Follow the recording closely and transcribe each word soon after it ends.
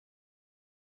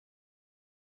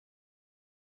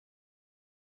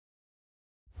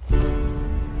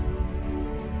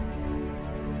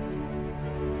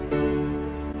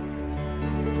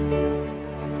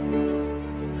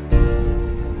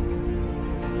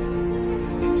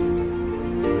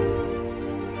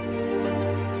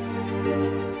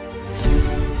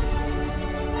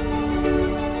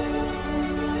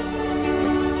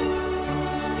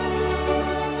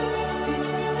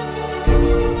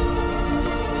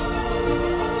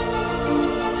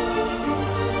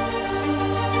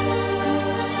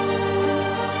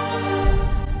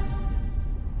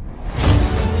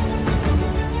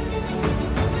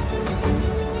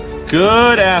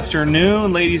Good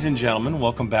afternoon, ladies and gentlemen.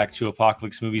 Welcome back to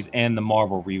Apocalypse Movies and the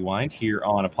Marvel Rewind here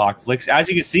on Apocalypse. As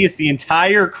you can see, it's the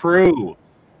entire crew.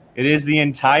 It is the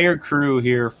entire crew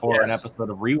here for an episode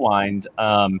of Rewind.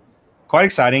 Quite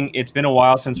exciting. It's been a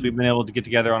while since we've been able to get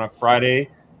together on a Friday.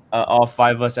 All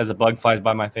five of us as a bug flies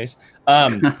by my face.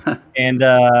 And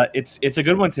it's a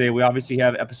good one today. We obviously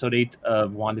have episode 8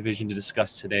 of WandaVision to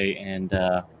discuss today. And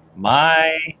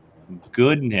my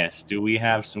goodness, do we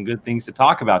have some good things to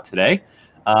talk about today.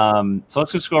 So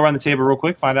let's just go around the table real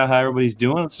quick, find out how everybody's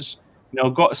doing. Let's just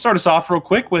start us off real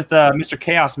quick with Mr.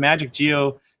 Chaos Magic,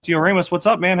 Gio Ramos. What's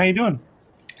up, man? How you doing?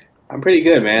 I'm pretty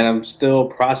good, man. I'm still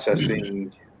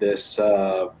processing this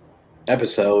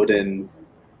episode and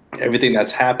everything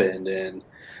that's happened, and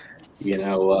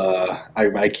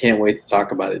I can't wait to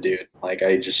talk about it, dude. Like,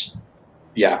 let's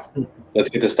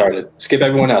get this started. Skip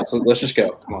everyone else. Let's just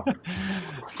go. Come on.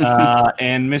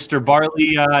 And Mr.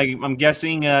 Bartley, I'm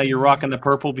guessing you're rocking the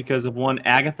purple because of one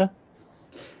Agatha?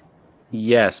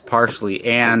 Yes, partially.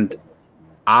 And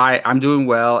I'm doing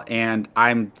well, and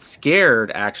I'm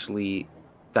scared, actually,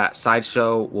 that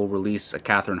Sideshow will release a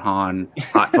Catherine Hahn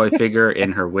hot toy figure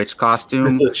in her witch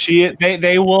costume.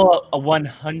 They will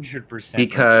 100%.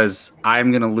 Because I'm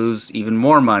going to lose even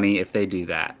more money if they do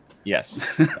that.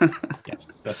 Yes. Yes,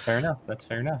 that's fair enough.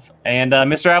 And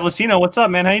Mr. Avlicino, what's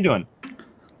up, man? How you doing?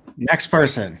 Next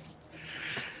person.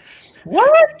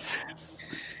 What?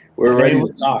 We're ready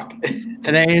to talk.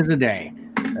 Today is the day.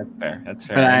 That's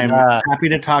fair. But I'm happy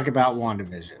to talk about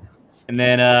WandaVision. And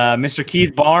then Mr.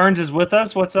 Keith Barnes is with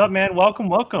us. What's up, man?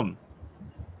 Welcome.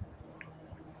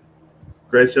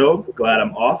 Great show. Glad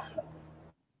I'm off.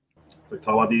 We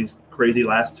talk about these crazy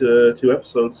last two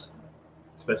episodes,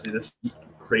 especially this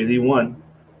crazy one.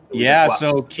 Yeah.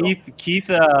 So Keith,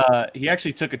 he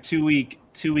actually took a two week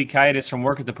hiatus from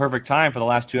work at the perfect time for the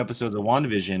last 2 episodes of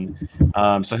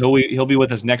WandaVision. So he'll be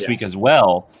with us next week as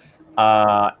well.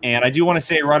 And I do want to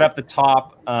say right up the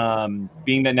top,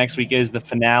 being that next week is the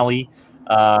finale,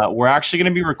 we're actually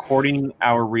going to be recording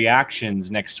our reactions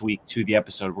next week to the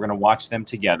episode. We're going to watch it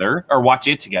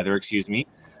together, excuse me.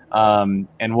 And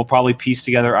we'll probably piece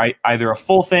together either a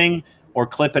full thing or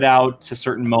clip it out to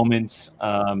certain moments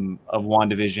of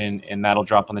WandaVision, and that'll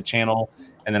drop on the channel.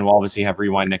 And then we'll obviously have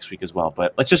Rewind next week as well.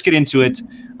 But let's just get into it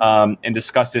and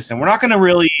discuss this. And we're not going to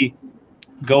really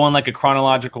go in like a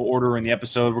chronological order in the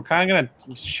episode. We're kind of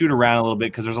going to shoot around a little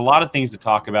bit because there's a lot of things to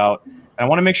talk about. And I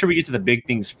want to make sure we get to the big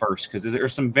things first because there are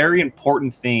some very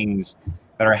important things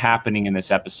that are happening in this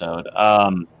episode.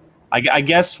 I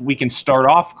guess we can start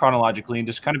off chronologically and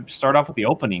just kind of start off with the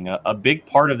opening. A big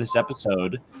part of this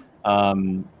episode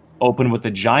opened with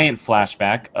a giant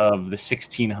flashback of the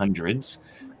 1600s,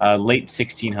 late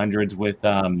 1600s with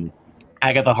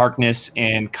Agatha Harkness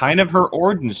and kind of her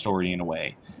origin story in a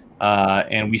way.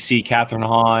 And we see Catherine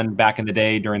Hahn back in the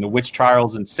day during the witch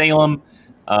trials in Salem.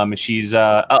 And she's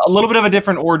a little bit of a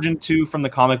different origin, too, from the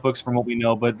comic books from what we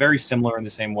know, but very similar in the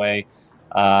same way.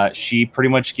 She pretty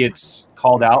much gets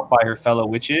called out by her fellow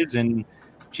witches, and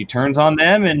she turns on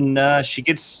them, and she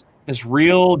gets this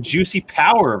real juicy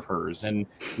power of hers. And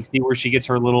you see where she gets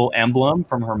her little emblem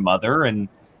from her mother, and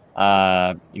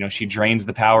she drains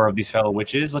the power of these fellow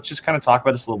witches. Let's just kind of talk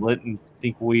about this a little bit and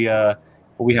think what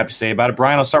we have to say about it.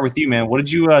 Brian, I'll start with you, man. What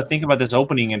did you think about this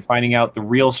opening and finding out the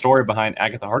real story behind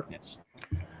Agatha Harkness?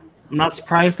 I'm not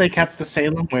surprised they kept the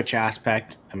Salem witch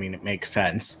aspect. I mean, it makes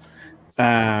sense.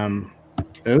 It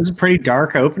was a pretty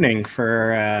dark opening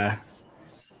for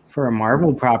a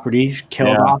Marvel property. She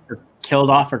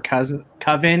killed off her cousin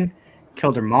Coven,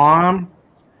 killed her mom.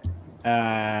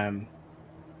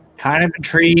 Kind of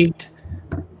intrigued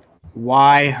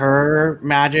why her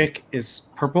magic is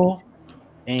purple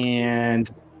and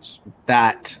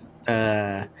that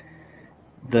her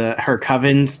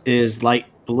Coven's is light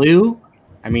blue.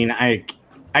 I mean, I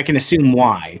can assume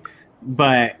why,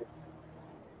 but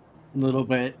a little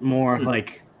bit more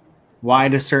like why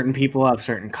do certain people have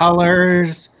certain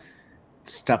colors,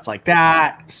 stuff like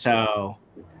that. So,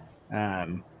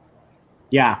 it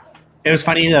was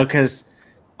funny though because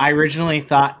I originally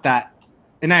thought that,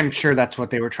 and I'm sure that's what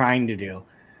they were trying to do,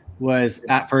 was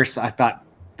at first I thought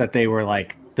that they were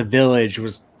like the village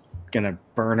was gonna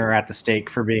burn her at the stake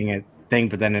for being a thing,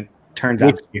 but then it turns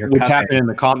out to be her which happened in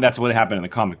the that's what happened in the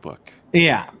comic book.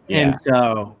 Yeah. And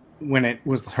so when it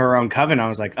was her own coven, I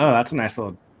was like, oh, that's a nice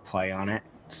little play on it.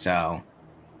 So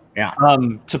yeah.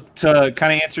 To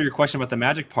kind of answer your question about the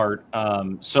magic part,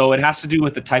 so it has to do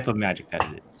with the type of magic that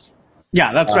it is.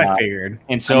 Yeah, that's what I figured.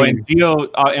 And so, and Gio,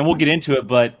 and we'll get into it,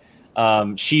 but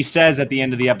she says at the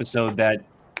end of the episode that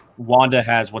Wanda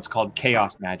has what's called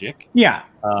chaos magic. Yeah.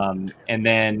 And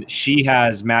then she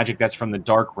has magic that's from the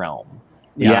dark realm.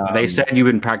 Yeah, they said you've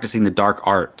been practicing the dark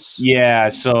arts. Yeah,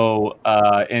 so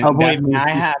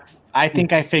I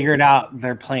think I figured out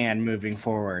their plan moving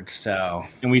forward. So,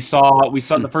 and we saw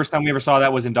the first time we ever saw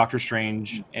that was in Doctor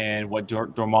Strange and what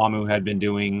Dormammu had been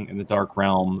doing in the Dark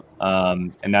Realm,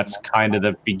 and that's kind of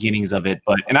the beginnings of it.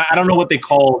 But I don't know what they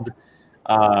called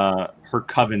her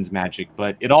coven's magic,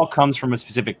 but it all comes from a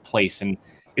specific place, and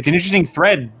it's an interesting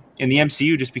thread in the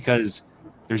MCU just because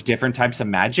there's different types of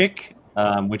magic.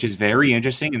 Which is very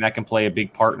interesting, and that can play a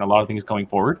big part in a lot of things going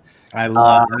forward. I'm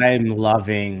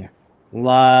loving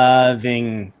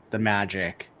the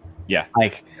magic. Yeah,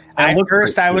 like at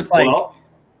first I was like, well,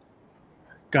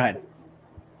 go ahead.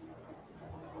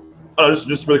 Oh,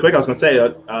 just really quick, I was going to say,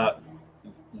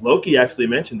 Loki actually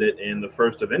mentioned it in the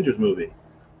first Avengers movie.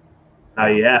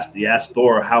 He asked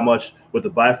Thor how much, with the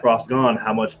Bifrost gone,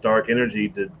 how much dark energy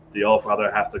did the All-Father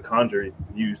have to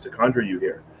use to conjure you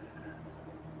here?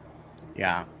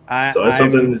 Yeah, so it's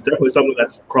definitely something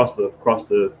that's across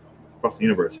the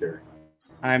universe here.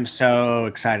 I'm so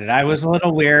excited. I was a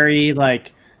little weary,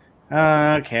 like,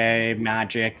 okay,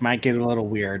 magic might get a little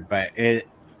weird, but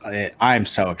I'm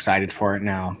so excited for it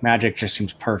now. Magic just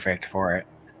seems perfect for it.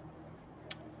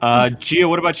 Gio,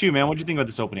 what about you, man? What do you think about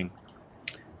this opening?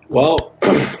 Well,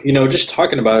 just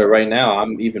talking about it right now,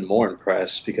 I'm even more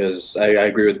impressed because I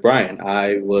agree with Brian.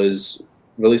 I was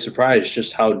really surprised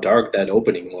just how dark that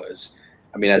opening was.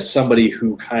 I mean, as somebody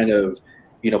who kind of,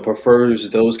 prefers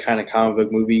those kind of comic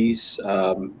book movies,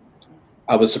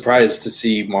 I was surprised to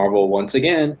see Marvel once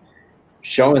again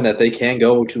showing that they can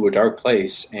go to a dark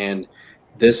place. And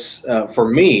this, for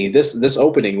me, this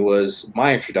opening was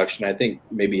my introduction. I think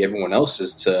maybe everyone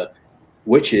else's to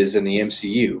witches in the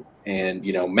MCU and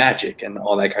magic and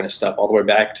all that kind of stuff, all the way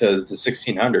back to the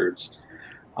 1600s.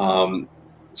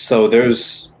 So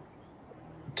there's,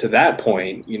 to that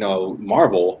point,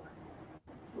 Marvel.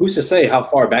 Who's to say how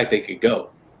far back they could go?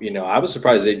 I was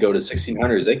surprised they'd go to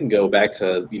 1600s. They can go back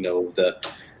to,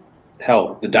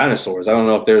 the dinosaurs. I don't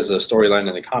know if there's a storyline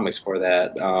in the comics for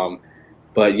that.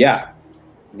 But yeah,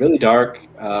 really dark.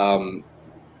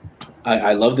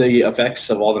 I love the effects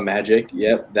of all the magic.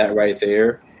 Yep, that right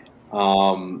there.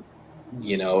 It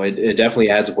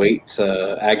definitely adds weight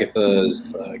to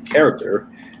Agatha's character.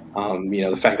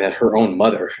 The fact that her own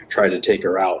mother tried to take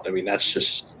her out. I mean,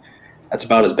 that's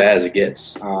about as bad as it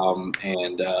gets.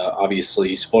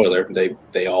 Obviously, spoiler,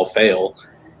 they all fail.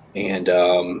 And,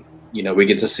 we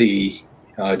get to see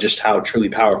just how truly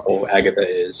powerful Agatha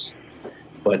is,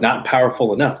 but not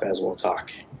powerful enough, as we'll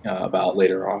talk about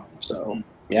later on. So,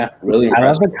 yeah, really impressive.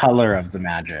 I love the color of the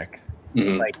magic.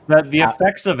 Mm-hmm. Like the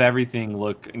effects of everything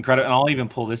look incredible. And I'll even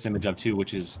pull this image up, too,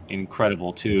 which is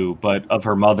incredible, too. But of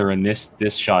her mother in this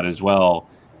shot as well.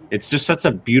 It's just such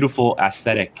a beautiful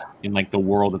aesthetic in like the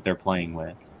world that they're playing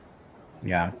with.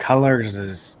 Yeah, colors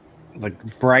is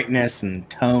like brightness and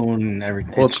tone and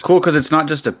everything. Well, it's cool because it's not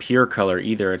just a pure color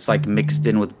either. It's like mixed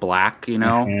in with black.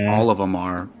 Mhm. All of them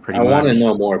are pretty. I much. want to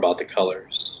know more about the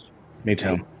colors. Me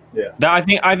too. Yeah, I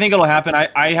think it'll happen.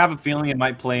 I have a feeling it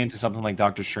might play into something like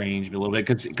Doctor Strange a little bit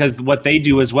because what they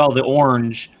do as well, the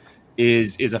orange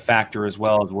is a factor as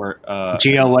well as where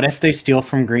Gio, what if they steal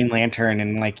from Green Lantern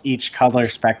and like each color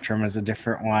spectrum is a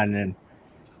different one and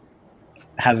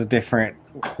has a different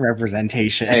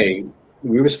representation? Hey,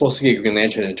 we were supposed to get Green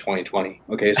Lantern in 2020.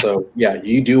 Okay, so yeah,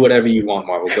 you do whatever you want,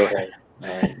 Marvel. Go ahead.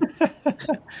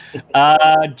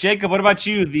 Jacob, what about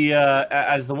you?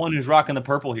 As the one who's rocking the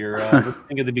purple here, what do you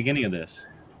think of the beginning of this?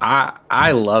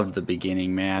 I loved the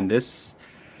beginning, man.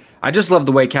 I just love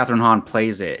the way Catherine Hahn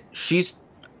plays it.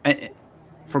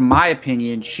 From my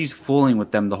opinion, she's fooling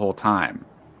with them the whole time.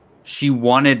 She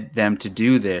wanted them to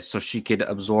do this so she could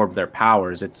absorb their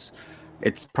powers.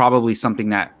 It's probably something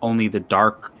that only the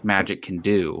dark magic can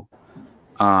do.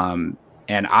 And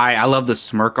I love the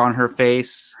smirk on her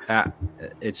face.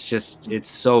 It's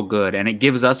so good. And it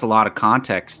gives us a lot of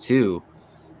context too.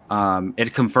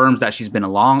 It confirms that she's been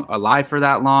alive for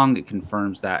that long. It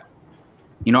confirms that,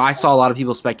 I saw a lot of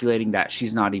people speculating that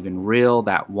she's not even real,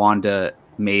 that Wanda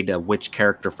made a witch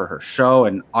character for her show.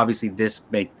 And obviously this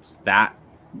makes that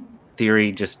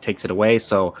theory, just takes it away.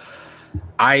 So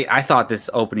I thought this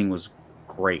opening was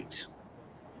great.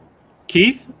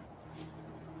 Keith?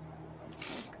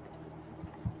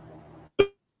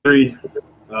 It was great.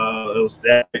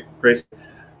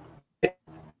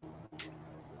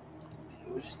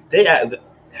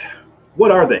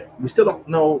 What are they? We still don't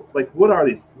know. Like, what are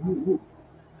these?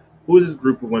 Who is this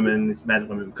group of women, these magic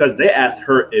women? Because they asked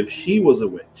her if she was a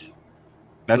witch.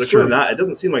 That's true. Not, it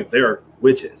doesn't seem like they're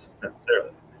witches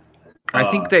necessarily. I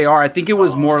think they are. I think it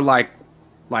was more like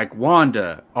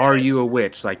Wanda, are you a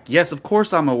witch? Like, yes, of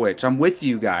course I'm a witch. I'm with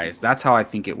you guys. That's how I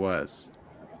think it was.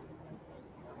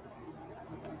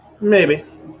 Maybe.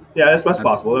 Yeah, that's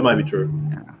possible. That might be true.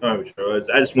 Yeah. That might be true.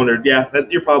 I just wondered. Yeah,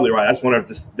 you're probably right. I just wondered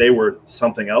if they were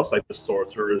something else, like the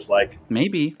sorcerers, like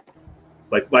Maybe.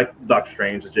 like Doctor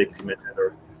Strange, as Jake mentioned,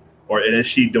 or and is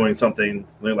she doing something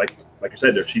like I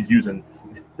said, there she's using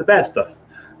the bad stuff,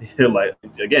 like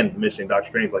again mentioning Doctor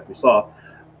Strange, like we saw.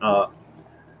 I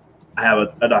have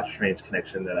a Doctor Strange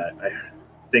connection that I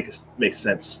think makes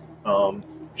sense.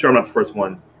 Sure, I'm not the first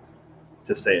one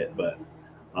to say it, but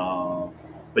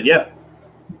yeah,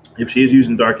 if she is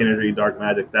using dark energy, dark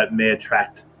magic, that may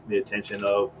attract the attention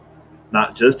of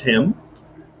not just him,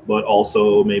 but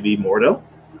also maybe Mordo.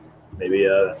 Maybe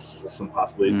some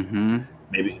possibly. Mm-hmm.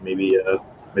 Maybe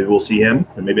we'll see him,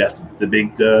 and maybe that's the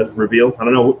big reveal. I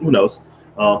don't know. Who knows?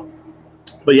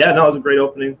 But yeah, no, it was a great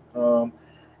opening.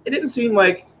 It didn't seem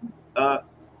like.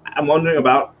 I'm wondering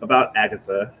about Agnes.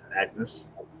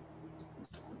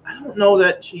 I don't know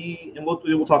that she, and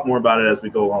we'll talk more about it as we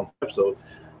go along the episode.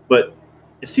 But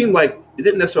it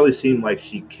didn't necessarily seem like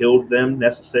she killed them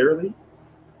necessarily.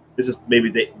 It's just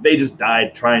maybe they just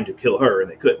died trying to kill her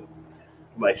and they couldn't.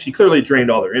 Like, she clearly drained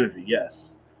all their energy,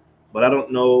 yes, but I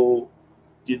don't know.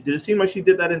 Did it seem like she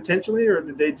did that intentionally, or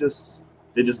did they just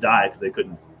die because they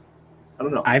couldn't? I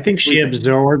don't know. I think she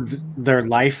absorbed their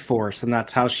life force, and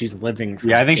that's how she's living.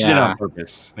 I think she did it on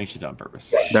purpose.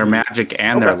 Their magic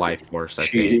and their life force.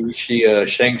 She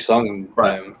Shang Tsung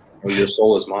them, or your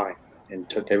soul is mine, and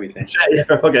took everything. Yeah,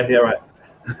 okay, yeah,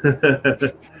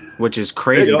 right. Which is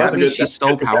crazy. That means she's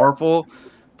so powerful.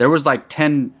 There was like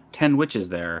 10 witches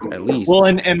there at least. Well,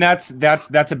 and that's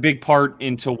a big part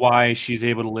into why she's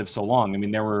able to live so long. I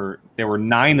mean, there were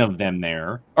 9 of them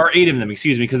there, or 8 of them,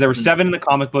 excuse me, because there were 7 in the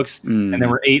comic books and there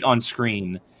were 8 on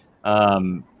screen.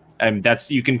 And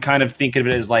that's, you can kind of think of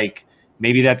it as like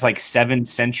maybe that's like 7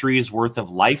 centuries worth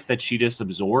of life that she just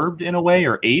absorbed in a way,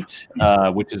 or 8,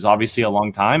 which is obviously a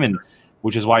long time, and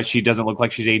which is why she doesn't look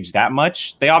like she's aged that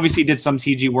much. They obviously did some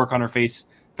CG work on her face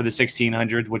for the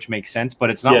 1600s, which makes sense, but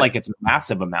it's not like it's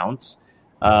massive amounts.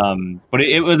 But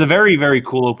it was a very, very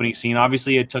cool opening scene.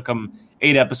 Obviously, it took them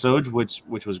 8 episodes, which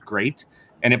was great,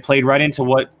 and it played right into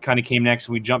what kind of came next.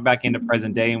 We jump back into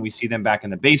present day, and we see them back in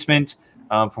the basement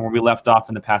from where we left off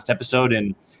in the past episode,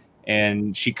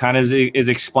 and she kind of is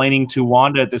explaining to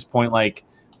Wanda at this point, like,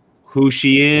 who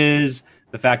she is,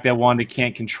 the fact that Wanda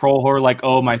can't control her, like,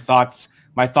 oh, my thoughts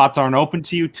aren't open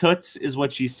to you, toots, is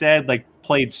what she said, like,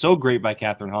 played so great by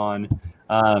Kathryn Hahn.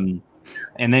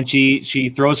 And then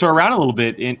she throws her around a little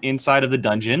bit inside of the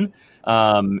dungeon.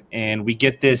 And we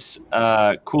get this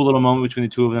cool little moment between the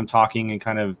two of them talking, and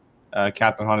kind of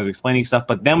Kathryn Hahn is explaining stuff.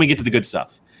 But then we get to the good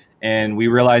stuff. And we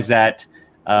realize that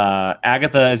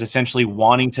Agatha is essentially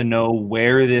wanting to know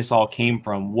where this all came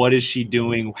from. What is she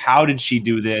doing? How did she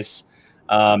do this?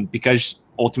 Because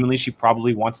ultimately she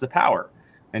probably wants the power.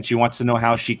 And she wants to know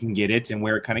how she can get it and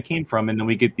where it kind of came from. And then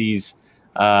we get these,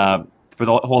 for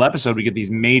the whole episode, we get these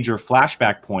major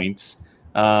flashback points.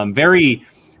 Very,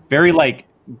 very like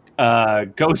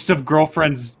Ghost of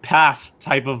Girlfriend's Past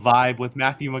type of vibe with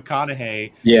Matthew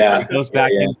McConaughey. Yeah. He goes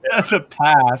back into the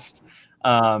past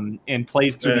and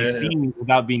plays through these scenes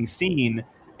without being seen.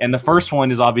 And the first one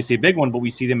is obviously a big one, but we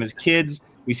see them as kids.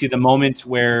 We see the moment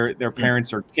where their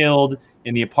parents are killed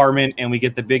in the apartment, and we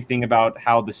get the big thing about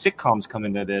how the sitcoms come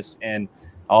into this. And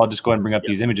I'll just go ahead and bring up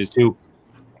these images too.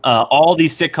 All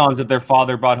these sitcoms that their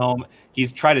father brought home, he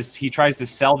tries to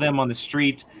sell them on the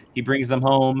street. He brings them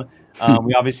home.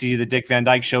 We obviously see the Dick Van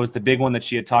Dyke Show is the big one that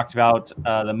she had talked about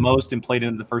the most and played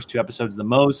into the first 2 episodes the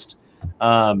most.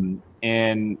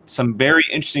 And some very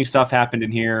interesting stuff happened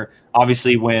in here.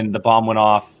 Obviously, when the bomb went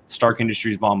off, Stark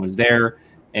Industries bomb was there,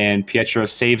 and Pietro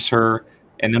saves her.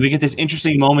 And then we get this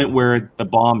interesting moment where the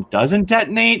bomb doesn't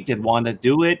detonate. Did Wanda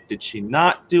do it? Did she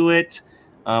not do it?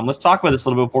 Let's talk about this a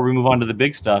little bit before we move on to the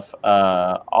big stuff.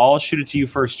 I'll shoot it to you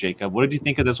first, Jacob. What did you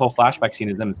think of this whole flashback scene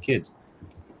as them as kids?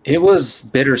 It was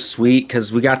bittersweet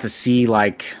because we got to see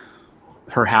like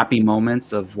her happy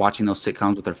moments of watching those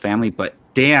sitcoms with her family. But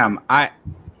damn,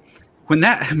 when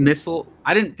that missile,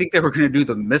 I didn't think they were going to do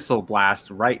the missile blast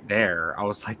right there. I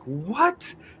was like,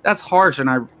 what? That's harsh. And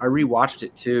I rewatched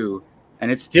it too. And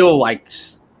it still like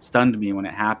stunned me when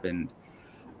it happened,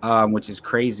 which is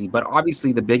crazy. But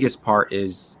obviously the biggest part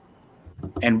is,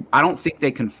 and I don't think they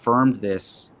confirmed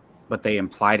this, but they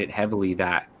implied it heavily,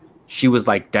 that she was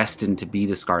like destined to be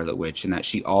the Scarlet Witch and that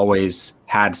she always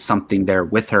had something there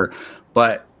with her.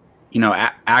 But, you know,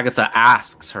 Agatha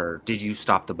asks her, did you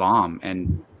stop the bomb?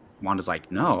 And Wanda's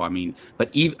like, no. I mean,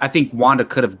 but I think Wanda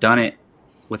could have done it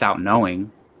without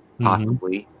knowing, Mhm.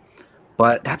 possibly.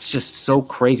 But that's just so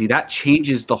crazy. That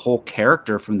changes the whole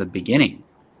character from the beginning.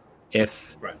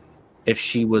 If Right. if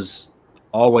she was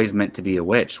always meant to be a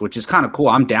witch, which is kind of cool.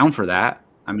 I'm down for that.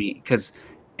 I mean, because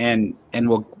and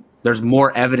there's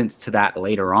more evidence to that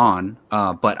later on.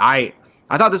 But I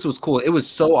thought this was cool. It was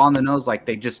so on the nose, like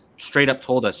they just straight up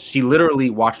told us she literally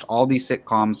watched all these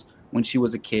sitcoms when she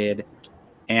was a kid.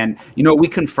 And we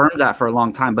confirmed that for a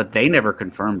long time, but they never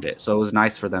confirmed it. So it was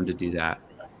nice for them to do that.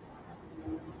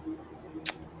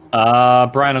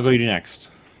 Brian, I'll go to you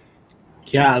next.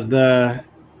 Yeah, the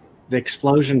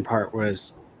explosion part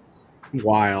was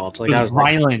wild. Like It I was was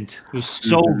like, violent. It was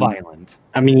so Mhm. violent.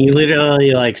 I mean, you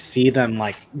literally like see them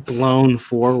like blown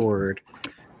forward.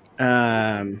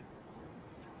 Yeah,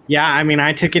 I mean,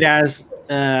 I took it as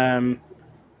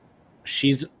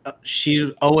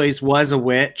she always was a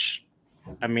witch.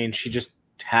 I mean, she just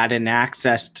hadn't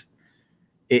accessed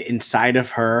it inside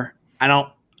of her.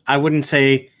 I wouldn't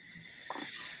say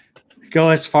go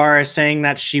as far as saying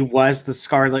that she was the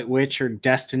Scarlet Witch or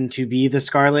destined to be the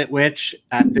Scarlet Witch.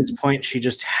 At this point, she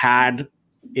just had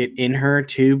it in her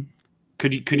to.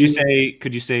 Could you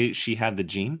say she had the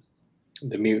gene?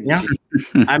 The mutant. Yeah.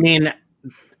 gene. I mean,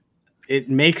 it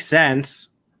makes sense.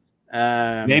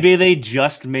 Maybe they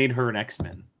just made her an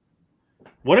X-Men.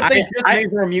 What if they just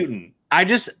made her a mutant? I'm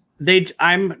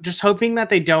just hoping that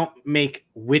they don't make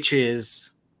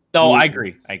witches. No, I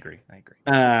agree.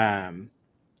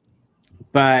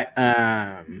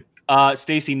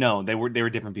 Stacy, no, they were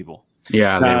different people.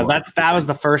 Yeah, that was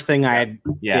the first thing I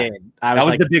did. That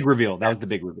was the big reveal. That was the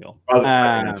big reveal.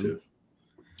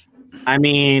 I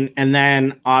mean, and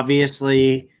then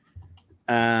obviously,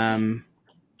 the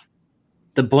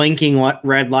blinking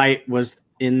red light was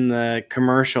in the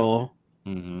commercial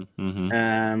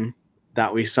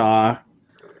that we saw,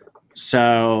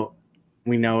 so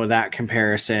we know that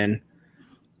comparison.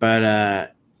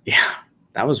 But yeah,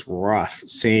 that was rough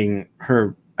seeing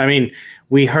her. I mean,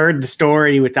 we heard the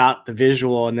story without the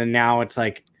visual, and then now it's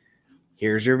like,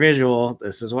 here's your visual.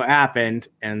 This is what happened,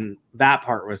 and that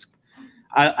part was.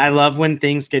 I love when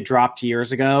things get dropped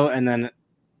years ago and then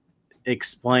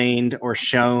explained or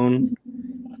shown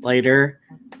later.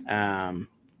 But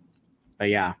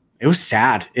yeah, it was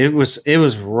sad. It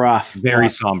was rough. Very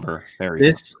somber.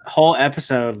 This whole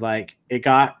episode, like it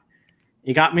got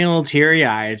me a little teary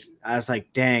eyed. I was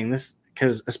like, dang, this,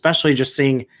 because especially just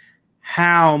seeing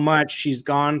how much she's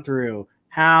gone through,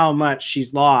 how much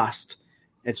she's lost.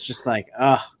 It's just like,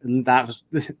 and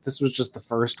this was just the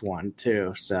first one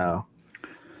too. So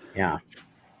yeah.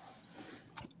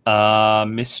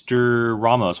 Mr.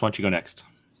 Ramos, why don't you go next?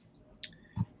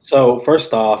 So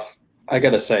first off, I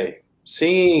gotta say,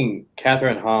 seeing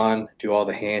Catherine Hahn do all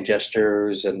the hand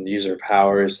gestures and use her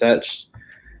powers, that's,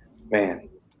 man.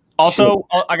 Also,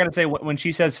 I gotta say, when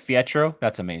she says Fietro,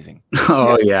 that's amazing.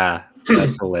 Oh yeah,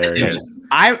 that's hilarious.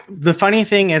 The funny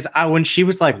thing is, when she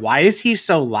was like, "Why is he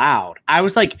so loud?" I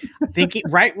was like thinking,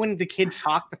 right when the kid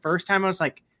talked the first time, I was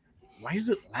like, "Why is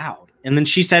it loud?" And then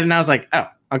she said it, and I was like, "Oh,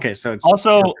 okay." So it's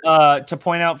also to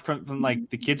point out from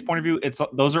like the kid's point of view,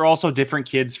 those are also different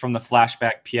kids from the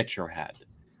flashback Pietro had,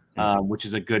 which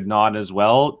is a good nod as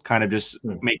well. Kind of just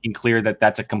making clear that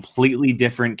that's a completely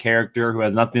different character who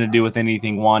has nothing to do with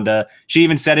anything Wanda. She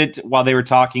even said it while they were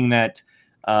talking that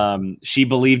she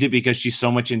believed it because she's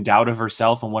so much in doubt of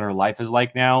herself and what her life is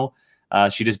like now.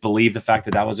 She just believed the fact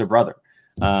that was her brother.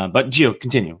 But Gio,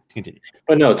 continue.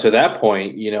 But no, to that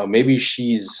point, maybe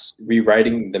she's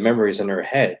rewriting the memories in her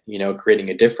head, creating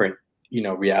a different,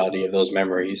 reality of those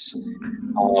memories,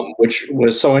 which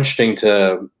was so interesting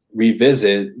to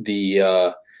revisit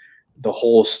the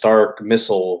whole Stark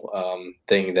missile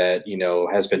thing that,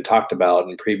 has been talked about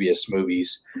in previous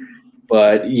movies.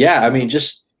 But yeah, I mean,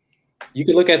 just you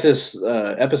could look at this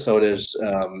episode as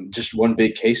just one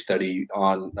big case study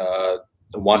on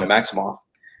Wanda Maximoff.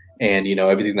 And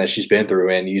everything that she's been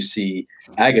through, and you see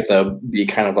Agatha be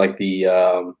kind of like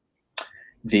the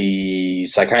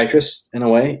psychiatrist in a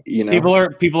way.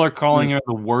 People are calling her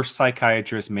the worst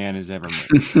psychiatrist man has ever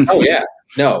met. Oh yeah,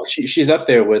 no, she's up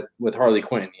there with Harley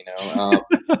Quinn.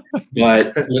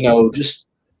 But just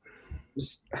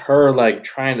her like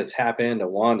trying to tap into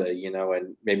Wanda,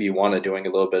 and maybe Wanda doing a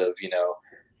little bit of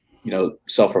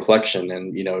self-reflection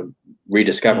and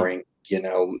rediscovering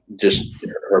just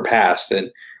her past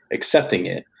and accepting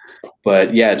it.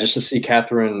 But yeah, just to see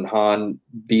Catherine Hahn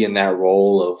be in that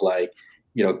role of like,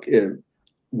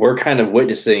 we're kind of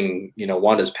witnessing,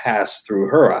 Wanda's past through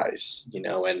her eyes,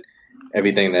 and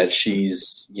everything that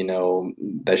she's,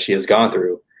 that she has gone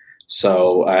through.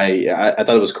 So I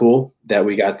thought it was cool that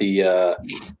we got the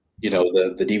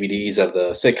the DVDs of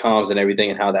the sitcoms and everything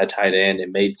and how that tied in.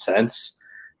 It made sense.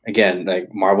 Again,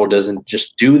 like Marvel doesn't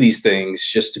just do these things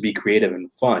just to be creative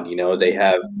and fun. They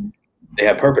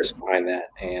have purpose behind that,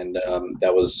 and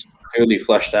that was clearly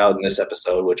fleshed out in this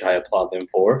episode, which I applaud them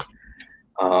for.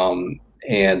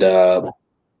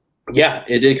 Yeah,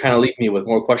 it did kind of leave me with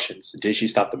more questions. Did she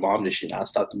stop the bomb? Did she not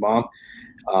stop the bomb?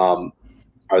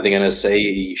 Are they going to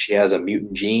say she has a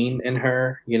mutant gene in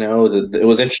her? It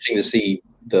was interesting to see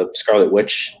the Scarlet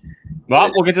Witch.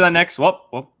 Well, we'll get to that next. Whoop.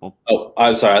 Oh,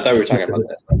 I'm sorry. I thought we were talking about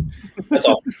that. That's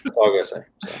all. That's all I'm going to say.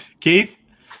 So. Keith?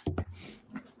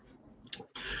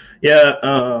 Yeah,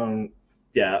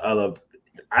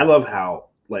 I love how,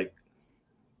 like,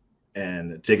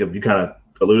 and Jacob, you kind of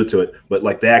alluded to it, but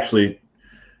like the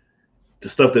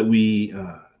stuff that we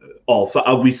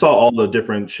we saw all the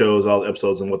different shows, all the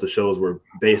episodes, and what the shows were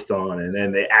based on, and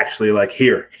then they actually like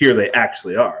here they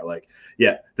actually are. Like,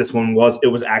 yeah, this one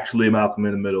was actually Malcolm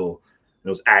in the Middle. It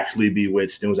was actually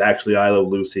Bewitched. It was actually I Love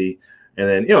Lucy, and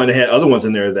then and they had other ones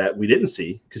in there that we didn't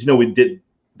see because we did.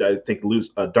 I think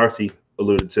Darcy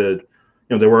alluded to,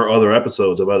 there were other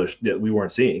episodes of others that we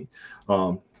weren't seeing.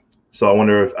 So I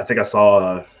wonder I think I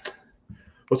saw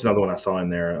what's another one I saw in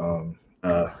there?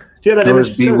 Do you have that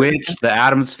image? Bewitched, the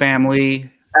Addams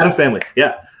Family. Addams Family,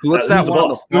 yeah. What's that one?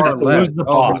 Who's the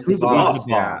boss? Who's the boss?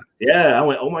 Yeah, I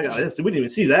went, oh my god, we didn't even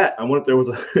see that. I wonder if there was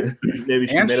a maybe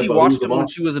she and she watched it when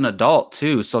she was an adult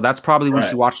too. So that's probably when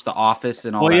she watched The Office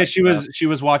and all. Well, that she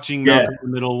was watching Malcolm in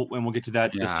the Middle, and we'll get to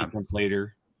that sequence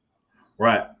later.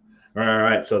 Right.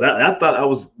 So that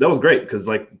was great because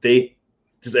like they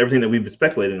just everything that we've been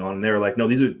speculating on, and they were like, no,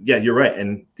 these are you're right,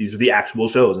 and these are the actual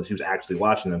shows, and she was actually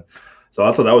watching them. So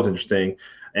I thought that was interesting.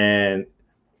 And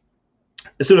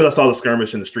as soon as I saw the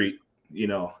skirmish in the street,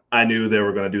 I knew they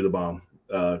were going to do the bomb.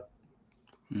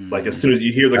 Like as soon as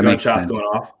you hear the gunshots going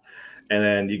off, and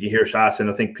then you can hear shots, and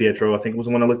I think Pietro, was the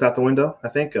one that looked out the window. I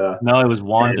think. No, it was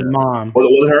Wanda. Mom.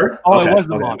 Was it her? Oh, okay. It was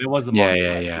the mom. It was the mom.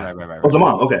 Yeah. Right. It was the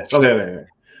mom. Okay.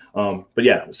 But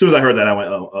yeah, as soon as I heard that, I went,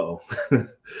 oh.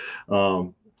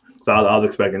 So I was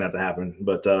expecting that to happen,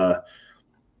 but that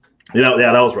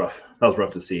was rough. That was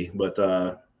rough to see, but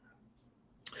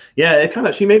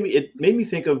it made me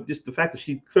think of just the fact that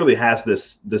she clearly has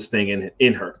this thing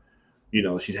in her.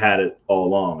 She's had it all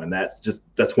along, and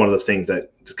that's one of those things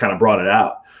that just kind of brought it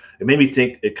out. It made me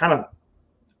think. I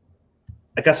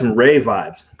got some Rey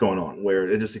vibes going on, where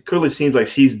it clearly seems like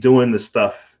she's doing this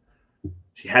stuff.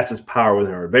 She has this power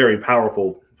within her, a very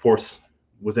powerful force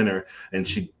within her, and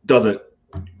she doesn't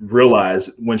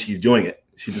realize when she's doing it.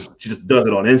 She just does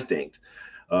it on instinct.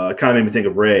 It kind of made me think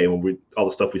of Rey when all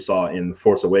the stuff we saw in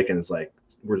Force Awakens. Like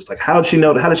we're just like, how did she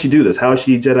know? How did she do this? How is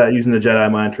she using the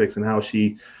Jedi mind tricks, and how is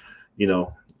she,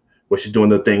 what she's doing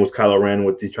the thing with Kylo Ren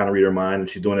with he's trying to read her mind, and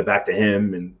she's doing it back to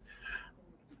him and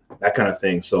that kind of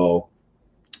thing. So,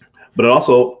 but it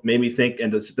also made me think,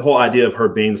 and the whole idea of her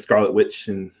being the Scarlet Witch,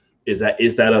 and is that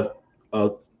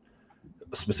a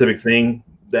specific thing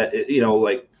that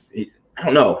like I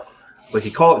don't know, like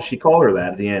she called her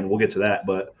that at the end. We'll get to that,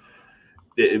 but.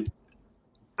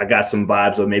 I got some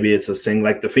vibes of maybe it's a thing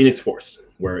like the Phoenix Force,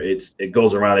 where it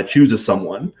goes around, it chooses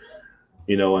someone,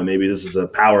 and maybe this is a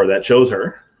power that chose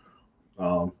her,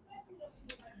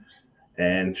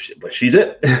 and she's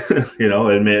it,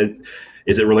 And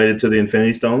is it related to the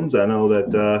Infinity Stones? I know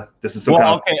that this is some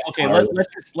kind of okay.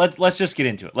 Let's just get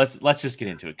into it. Let's just get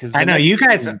into it because I know you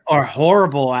guys are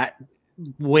horrible at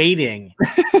waiting.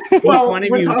 Well, one of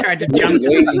you tried to jump to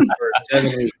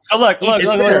the So look. Okay,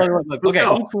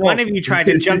 each one of you tried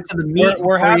to jump to the meat.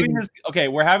 We're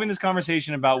having this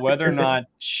conversation about whether or not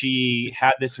she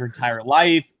had this her entire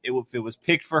life. If it was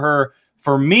picked for her.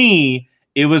 For me,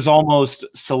 it was almost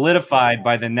solidified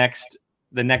by the next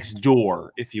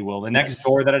door, if you will, the next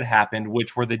door that had happened,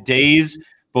 which were the days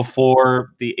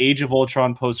before the Age of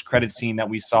Ultron post-credit scene that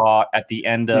we saw at the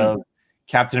end of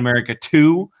Captain America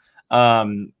 2.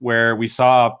 Where we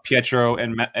saw Pietro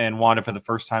and Wanda for the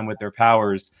first time with their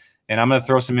powers. And I'm going to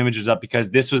throw some images up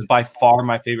because this was by far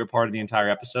my favorite part of the entire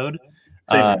episode.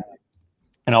 And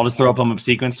I'll just throw up them in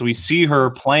sequence. So we see her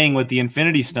playing with the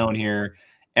Infinity Stone here.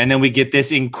 And then we get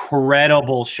this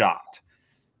incredible shot.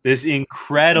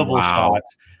 Shot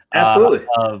absolutely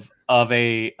of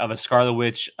a Scarlet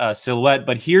Witch silhouette.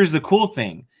 But here's the cool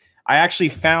thing. I actually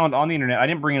found on the internet, I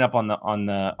didn't bring it up on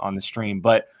the stream,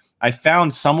 but I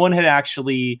found someone had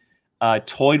actually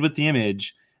toyed with the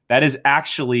image. That is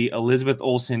actually Elizabeth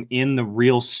Olsen in the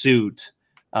real suit.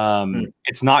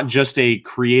 It's not just a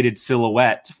created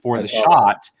silhouette for the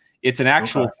shot. It's an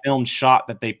actual filmed shot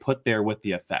that they put there with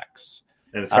the effects.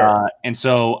 And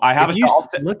so I have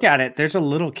look at it. There's a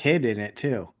little kid in it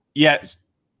too. Yes.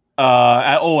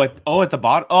 At the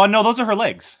bottom. Oh no, those are her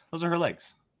legs. Those are her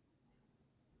legs.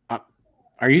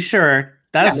 Are you sure?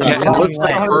 That's Yeah, some it looks long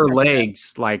like legs. her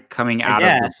legs like coming out of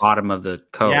the guess. bottom of the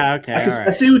coat. Yeah, okay. I All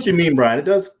right. see what you mean, Brian. It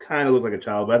does kind of look like a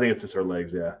child, but I think it's just her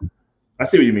legs. Yeah, I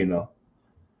see what you mean though.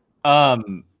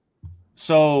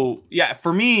 So yeah,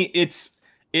 for me,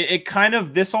 it kind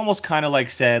of, this almost kind of like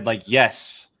said like,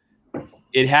 yes,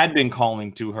 it had been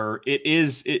calling to her.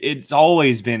 It's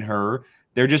always been her.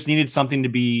 There just needed something to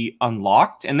be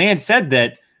unlocked, and they had said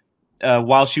that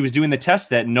while she was doing the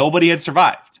test that nobody had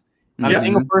survived. Not a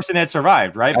single person had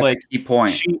survived, right? That's But a key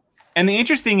point. And the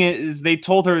interesting is they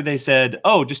told her, they said,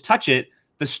 oh, just touch it.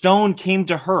 The stone came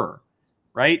to her,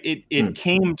 right? It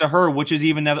came to her, which is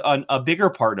even a bigger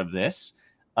part of this.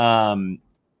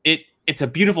 It's a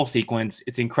beautiful sequence.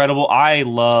 It's incredible. I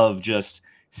love just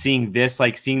seeing this,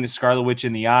 like seeing the Scarlet Witch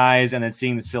in the eyes and then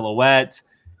seeing the silhouette.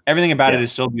 Everything about it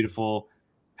is so beautiful.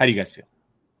 How do you guys feel?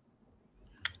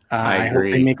 I hope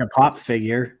agree. they make a pop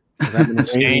figure.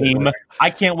 Same.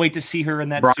 I can't wait to see her in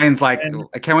that. Brian's suit like, again.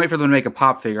 I can't wait for them to make a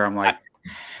pop figure. I'm like,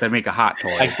 they make a hot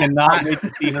toy. I cannot wait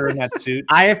to see her in that suit.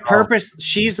 I have purpose.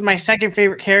 She's my second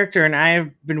favorite character, and I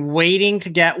have been waiting to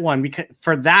get one because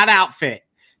for that outfit.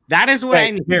 That is what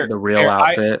I need. Here, the real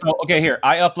outfit. Here,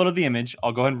 I uploaded the image.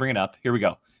 I'll go ahead and bring it up. Here we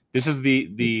go. This is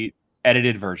the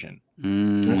edited version.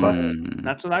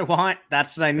 That's what I want.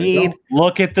 That's what I need.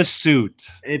 Look at the suit.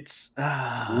 It's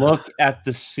Look at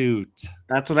the suit.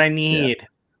 That's what I need. Yeah.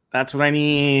 That's what I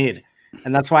need,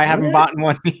 and that's why I haven't bought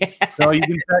one yet. So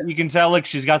you can tell like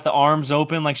she's got the arms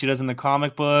open like she does in the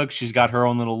comic book. She's got her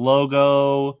own little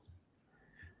logo.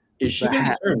 Is she going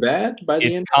to turn bad by the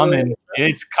end? It's coming.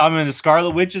 It's coming. The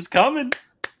Scarlet Witch is coming.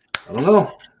 I don't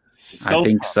know. I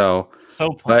think so.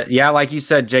 But yeah, like you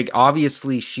said, Jake,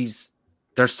 obviously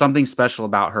there's something special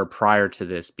about her prior to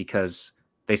this because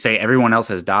they say everyone else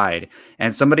has died.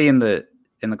 And somebody in the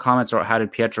comments wrote, how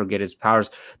did Pietro get his powers?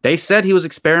 They said he was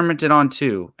experimented on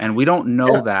too. And we don't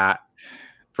know that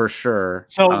for sure.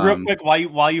 So real quick,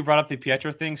 while you brought up the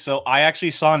Pietro thing, so I actually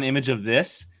saw an image of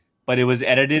this, but it was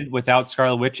edited without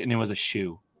Scarlet Witch and it was a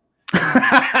shoe. Because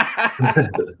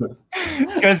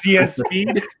he has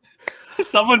speed.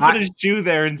 Someone put his shoe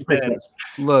there instead.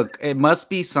 Look, it must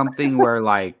be something where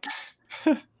like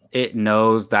it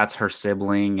knows that's her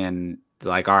sibling and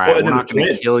like, all right, we're not going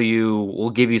to kill you.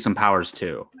 We'll give you some powers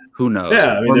too. Who knows?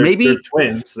 Yeah, I mean, or maybe they're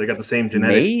twins. They got the same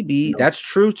genetics. Maybe that's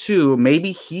true too.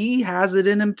 Maybe he has it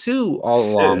in him too all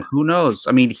along. Yeah. Who knows?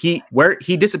 I mean, he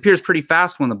disappears pretty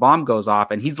fast when the bomb goes off,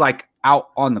 and he's like out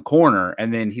on the corner,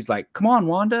 and then he's like, "Come on,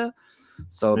 Wanda."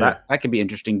 So that could be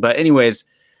interesting. But anyways,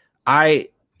 that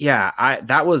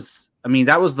was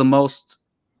the most,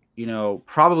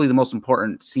 probably the most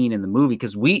important scene in the movie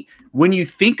because when you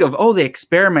think of they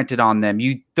experimented on them,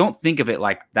 you don't think of it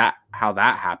like that, how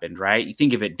that happened, right? You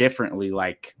think of it differently,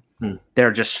 like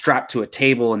they're just strapped to a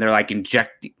table and they're like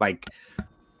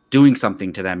doing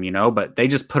something to them, but they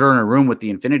just put her in a room with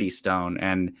the Infinity Stone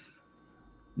and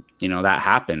that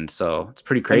happened. So it's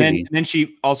pretty crazy. And then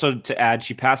she also, to add,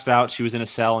 she passed out. She was in a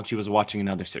cell and she was watching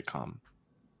another sitcom.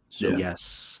 So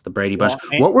yes, the Brady Bunch.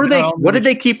 What did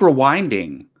they keep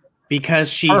rewinding? Because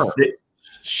she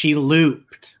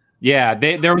looped. Yeah,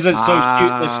 there was the stone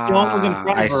was in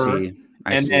front of her,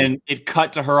 and then it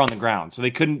cut to her on the ground. So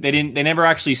they never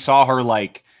actually saw her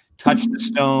like touch the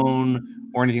stone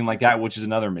or anything like that, which is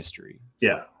another mystery.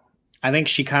 Yeah, I think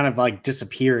she kind of like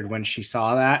disappeared when she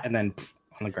saw that, and then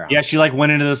on the ground. Yeah, she like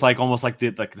went into this like almost like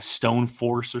the stone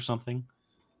force or something.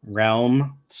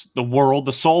 Realm,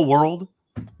 the soul world.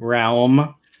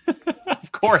 Realm.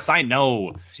 Of course, I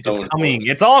know. It's coming.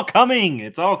 It's all coming.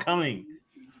 It's all coming.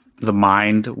 The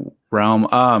mind realm.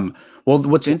 Well,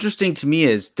 what's interesting to me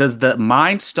is, does the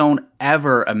Mind Stone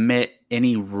ever emit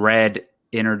any red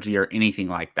energy or anything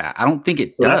like that? I don't think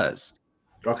it does.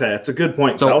 Okay, that's a good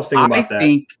point. So I was thinking about that. I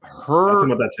think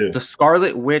the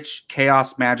Scarlet Witch,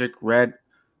 Chaos Magic, red.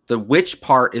 The witch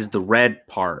part is the red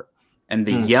part, and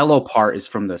the yellow part is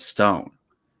from the stone.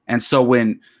 And so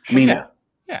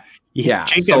Yeah.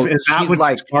 Jacob, so is that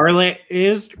what Scarlet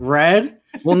is? Red?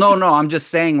 Well, no. I'm just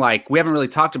saying, like, we haven't really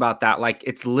talked about that. Like,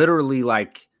 it's literally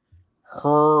like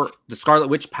the Scarlet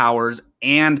Witch powers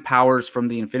and powers from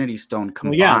the Infinity Stone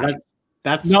combined. Well, yeah,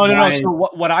 that's no. So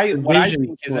what I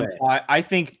think is implied, I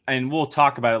think, and we'll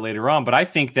talk about it later on, but I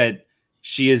think that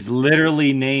she is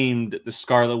literally named the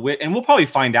Scarlet Witch, and we'll probably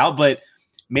find out. But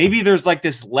maybe there's like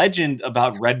this legend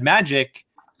about red magic.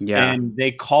 Yeah. And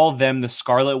they call them the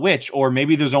Scarlet Witch, or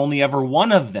maybe there's only ever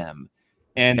one of them,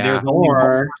 and there's only one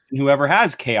person who ever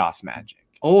has chaos magic.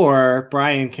 Or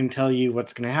Brian can tell you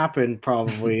what's going to happen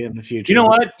probably in the future. You know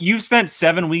what? You've spent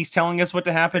 7 weeks telling us what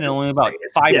to happen, and only about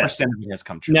 5% of it has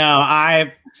come true. No,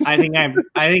 I think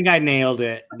I nailed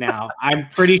it. Now I'm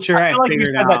pretty sure I feel like you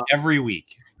figured said out that every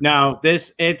week. No,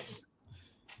 it's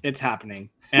happening,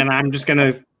 and I'm just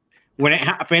gonna when it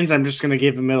happens, I'm just gonna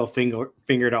give a middle finger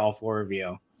to all 4 of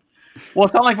you. Well,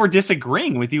 it's not like we're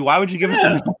disagreeing with you. Why would you give us the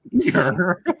middle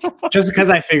finger? Just because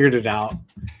I figured it out.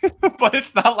 But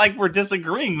it's not like we're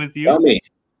disagreeing with you. Tell me.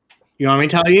 You want me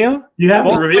to tell you? You have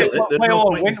to Well, reveal wait, it. There's wait, no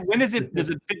wait, point. when is it? Does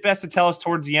it fit best to tell us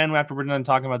towards the end after we're done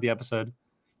talking about the episode?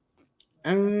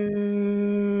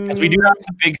 Because we do have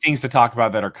some big things to talk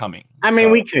about that are coming. I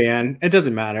mean, we can. It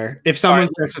doesn't matter. If someone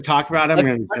starts to talk about it, I'm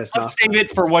going to be pissed off. Let's save it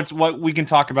for what we can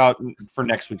talk about for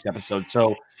next week's episode.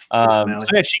 So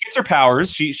yeah, she gets her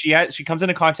powers. She comes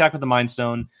into contact with the Mind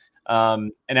Stone,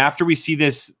 and after we see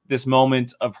this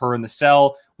moment of her in the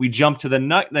cell, we jump to the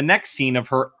next scene of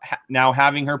her now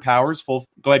having her powers full.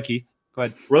 Go ahead, Keith. Go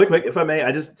ahead. Really quick, if I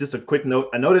may, just a quick note.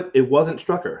 I noted it wasn't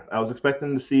Strucker. I was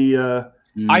expecting to see.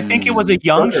 I think it was a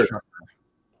young Strucker. Strucker.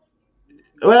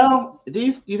 Well,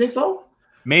 do you think so?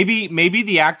 Maybe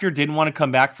the actor didn't want to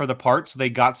come back for the part, so they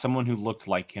got someone who looked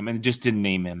like him and just didn't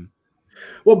name him.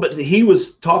 Well, but he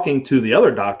was talking to the other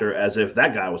doctor as if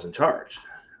that guy was in charge.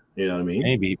 You know what I mean?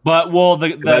 Maybe, but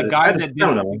the guy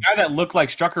the guy that looked like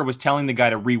Strucker was telling the guy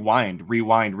to rewind.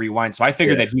 So I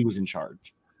figured that he was in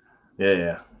charge.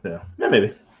 Yeah,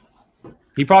 maybe.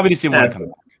 He probably just didn't want to come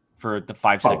back for the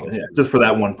 5 seconds. Yeah, just for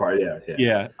that one part.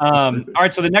 Yeah. All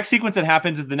right. So the next sequence that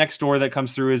happens is the next door that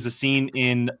comes through is a scene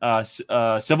in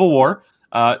Civil War,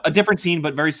 a different scene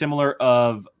but very similar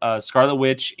of Scarlet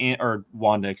Witch or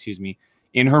Wanda, excuse me,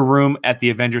 in her room at the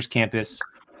Avengers campus.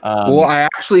 Well, I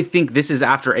actually think this is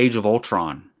after Age of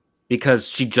Ultron because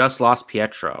she just lost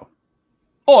Pietro.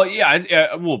 Oh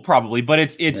yeah, well probably, but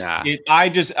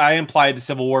I implied to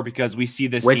Civil War because we see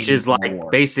this, which scene is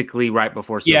like basically right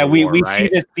before Civil War. We right? See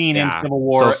this scene in Civil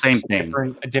War. So same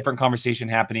thing, a different conversation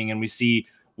happening, and we see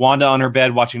Wanda on her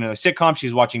bed watching another sitcom.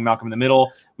 She's watching Malcolm in the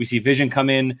Middle. We see Vision come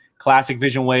in, classic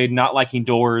Vision Wade, not liking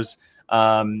doors.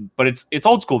 But it's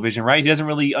old school Vision, right? He doesn't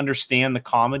really understand the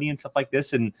comedy and stuff like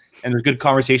this, and there's good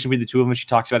conversation between the two of them. She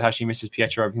talks about how she misses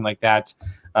Pietro, everything like that.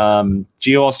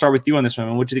 Gio, I'll start with you on this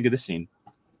one. What did you think of this scene?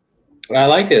 I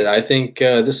like it. I think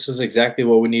this is exactly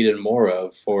what we needed more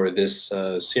of for this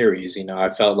series. You know, I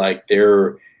felt like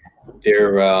their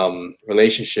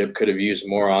relationship could have used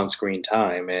more on-screen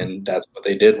time, and that's what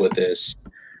they did with this.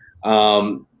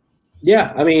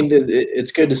 Yeah, I mean,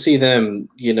 it's good to see them,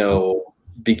 you know,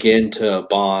 begin to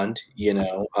bond. You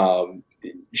know,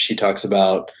 she talks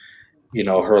about, you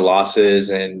know, her losses,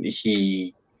 and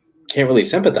he can't really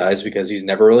sympathize because he's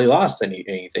never really lost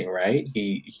anything, right?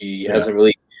 He hasn't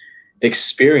really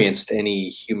experienced any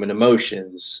human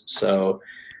emotions. So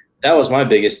that was my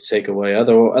biggest takeaway.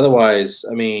 Otherwise,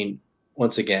 I mean,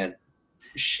 once again,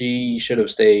 she should have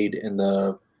stayed in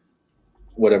the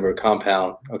whatever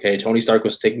compound. Okay, Tony Stark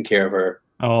was taking care of her.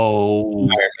 Oh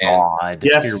God!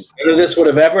 Yes, none of this would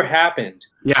have ever happened.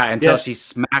 Yeah, until she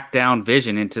smacked down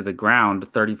Vision into the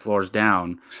ground 30 floors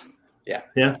down.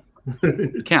 Yeah.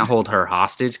 You can't hold her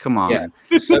hostage. Come on. Yeah.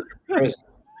 He's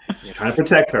trying to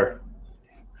protect her.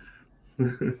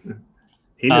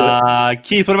 He knew it.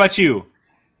 Keith, what about you?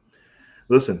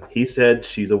 Listen, he said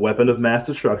she's a weapon of mass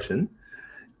destruction,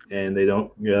 and they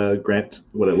don't grant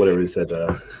whatever he said,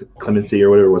 clemency or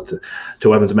whatever it was to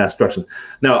weapons of mass destruction.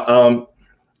 Now,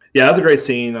 yeah, that's a great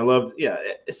scene. I loved. Yeah,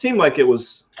 it seemed like it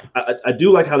was. I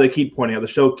do like how they keep pointing out. The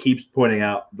show keeps pointing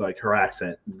out like her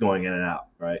accent is going in and out,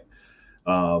 right?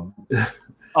 Oh,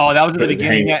 that was at the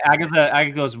beginning.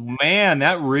 Agatha goes, "Man,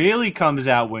 that really comes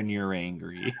out when you're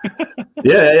angry."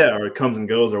 yeah, or it comes and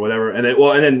goes or whatever. And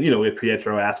then you know, with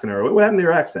Pietro asking her, "What happened to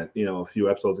your accent?" You know, a few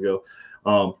episodes ago,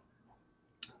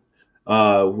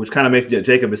 which kind of makes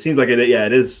Jacob. It seems like it. Yeah,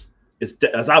 it is.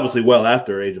 It's obviously well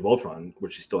after Age of Ultron,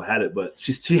 where she still had it, but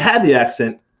she had the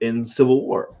accent in Civil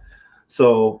War.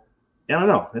 So I don't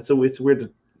know. It's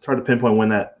weird. It's hard to pinpoint when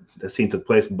that scene took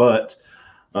place, but.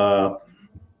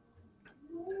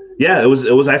 Yeah, it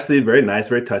was actually very nice,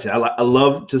 very touching. I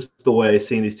love just the way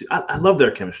seeing these two. I love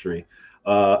their chemistry,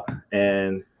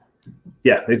 and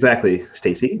yeah, exactly,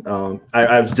 Stacy.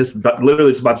 I was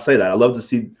literally just about to say that. I love to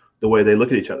see the way they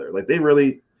look at each other. Like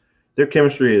their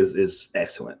chemistry is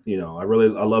excellent. You know, I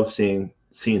love seeing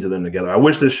scenes of them together. I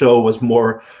wish this show was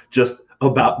more just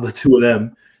about the two of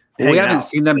them. We haven't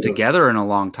seen them together in a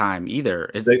long time either.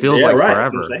 It feels like right, forever.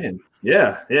 That's what I'm saying.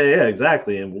 Yeah,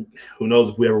 exactly. And who knows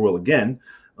if we ever will again.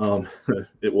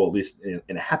 It will, at least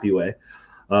in a happy way.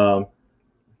 But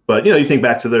But you think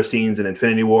back to their scenes in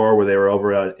Infinity War where they were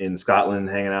over in Scotland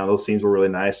hanging out. Those scenes were really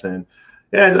nice, and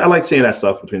yeah, I like seeing that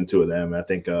stuff between the two of them. I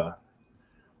think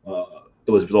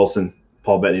Elizabeth Olsen,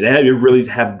 Paul Bettany, they really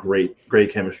have great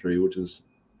chemistry, which is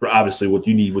obviously what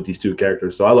you need with these two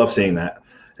characters. So I love seeing that,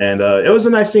 and it was a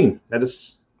nice scene.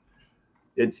 It's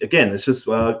just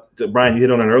Brian, you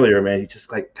hit on it earlier, man. You just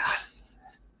like God,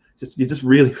 you just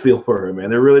really feel for her, man.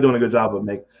 They're really doing a good job of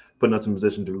putting us in a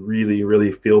position to really,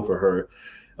 really feel for her.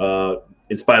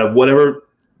 In spite of whatever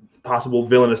possible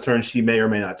villainous turn she may or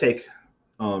may not take,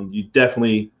 you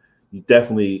definitely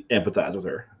empathize with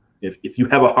her if you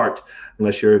have a heart,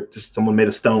 unless you're just someone made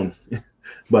of stone.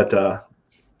 But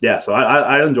yeah, so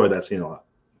I enjoyed that scene a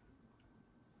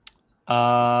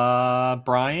lot.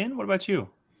 Brian, what about you?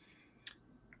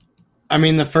 I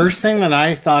mean, the first thing that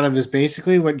I thought of is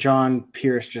basically what John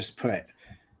Pierce just put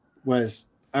was,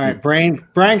 all right, Bryan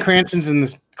Cranston's in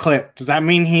this clip. Does that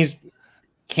mean he's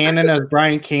canon as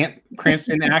Bryan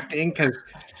Cranston acting? Because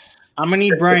I'm going to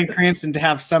need Bryan Cranston to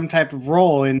have some type of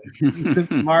role in the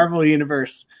Marvel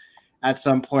Universe at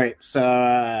some point. So,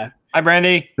 hi,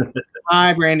 Brandy.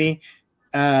 Hi, Brandy.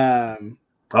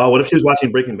 What if she was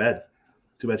watching Breaking Bad?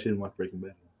 Too bad she didn't watch Breaking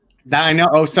Bad. That I know.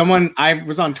 Oh, I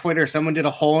was on Twitter. Someone did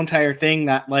a whole entire thing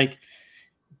that like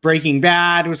Breaking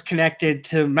Bad was connected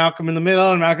to Malcolm in the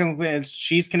Middle, and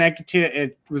she's connected to it.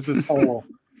 It was this whole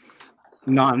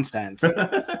nonsense.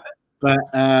 But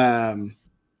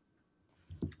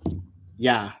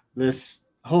yeah, this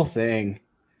whole thing,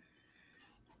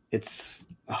 it's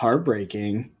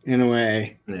heartbreaking in a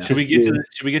way. Yeah. Should we get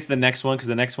to the next one? Because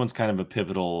the next one's kind of a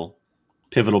pivotal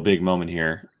big moment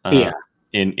here.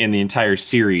 In the entire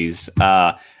series,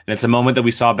 and it's a moment that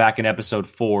we saw back in episode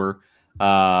 4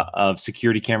 of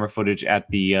security camera footage at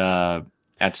the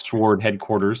at SWORD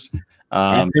headquarters.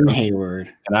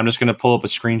 Hayward. And I'm just going to pull up a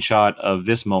screenshot of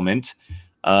this moment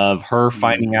of her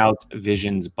finding out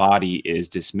Vision's body is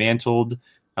dismantled,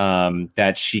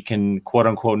 that she can quote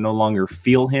unquote no longer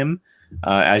feel him,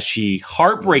 as she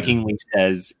heartbreakingly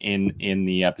says in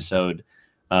the episode.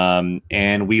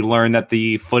 And we learned that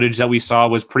the footage that we saw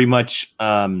was pretty much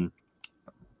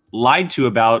lied to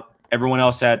about everyone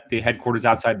else at the headquarters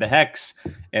outside the Hex,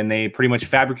 and they pretty much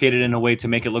fabricated in a way to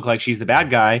make it look like she's the bad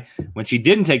guy when she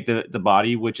didn't take the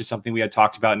body, which is something we had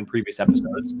talked about in previous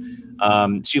episodes.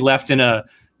 She left in a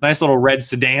nice little red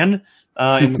sedan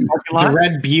in the parking lot. It's a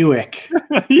red Buick.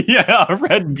 Yeah, a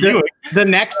red Buick. The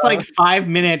next 5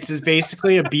 minutes is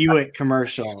basically a Buick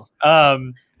commercial.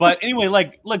 But anyway,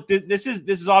 look, this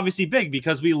is obviously big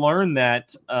because we learned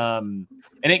that, and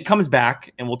it comes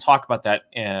back, and we'll talk about that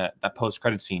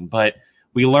post-credit scene. But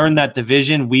we learned that the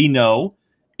Vision we know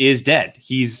is dead.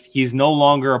 He's no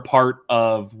longer a part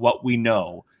of what we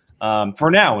know, for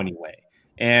now anyway.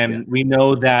 And we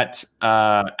know that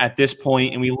at this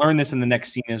point, and we learn this in the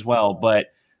next scene as well. But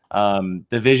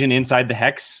the Vision inside the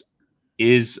Hex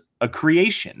is a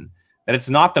creation. That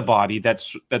it's not the body, that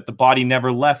the body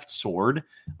never left SWORD.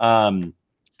 And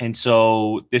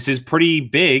so this is pretty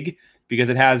big because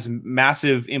it has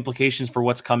massive implications for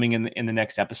what's coming in the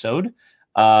next episode.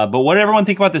 But what did everyone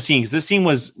think about the scene? Because this scene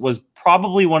was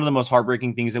probably one of the most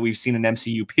heartbreaking things that we've seen in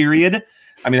MCU, period.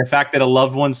 I mean, the fact that a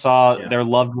loved one saw their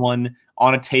loved one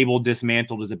on a table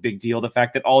dismantled is a big deal. The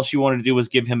fact that all she wanted to do was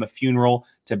give him a funeral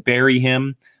to bury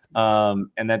him,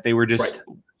 and that they were just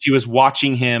she was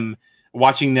watching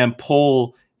them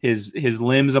pull his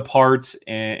limbs apart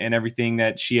and everything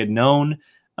that she had known.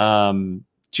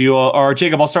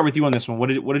 Jacob, I'll start with you on this one. What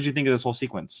did you think of this whole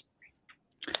sequence?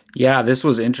 Yeah, this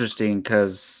was interesting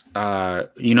because,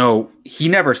 he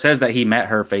never says that he met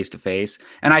her face to face.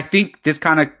 And I think this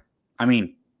kind of,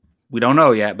 we don't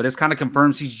know yet, but this kind of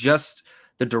confirms he's just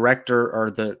the director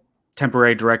or the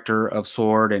temporary director of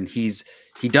SWORD. And he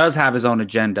does have his own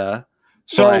agenda.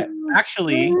 So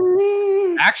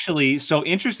Actually, so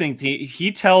interesting.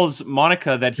 He tells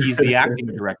Monica that he's the acting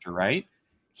director, right?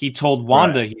 He told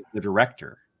Wanda he's the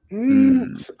director.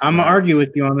 I'm gonna argue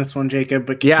with you on this one, Jacob.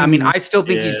 But continue. I still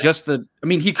think he's just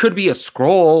he could be a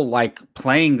Skrull, like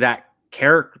playing that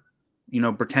character,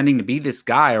 pretending to be this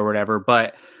guy or whatever.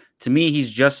 But to me, he's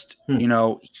just,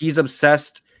 he's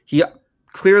obsessed. He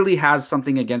clearly has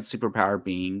something against superpowered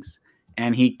beings,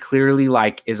 and he clearly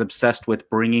is obsessed with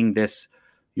bringing this,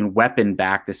 weapon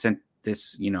back.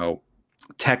 This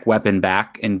tech weapon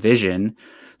back in Vision.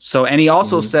 So, and he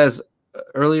also says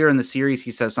earlier in the series,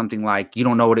 he says something like, you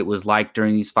don't know what it was like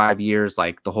during these 5 years.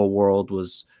 Like the whole world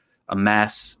was a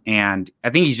mess. And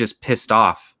I think he's just pissed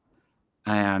off.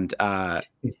 And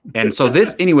so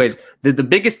this, anyways, the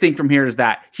biggest thing from here is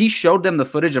that he showed them the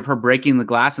footage of her breaking the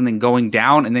glass and then going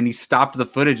down. And then he stopped the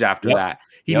footage after that.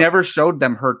 He never showed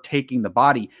them her taking the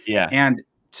body. Yeah. And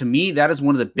to me, that is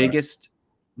one of the biggest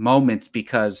moments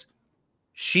because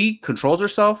she controls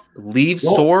herself, leaves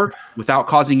Sword without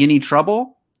causing any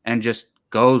trouble, and just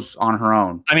goes on her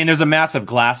own. I mean, there's a massive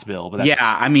glass bill, but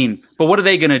but what are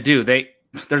they going to do?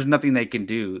 There's nothing they can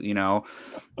do, you know?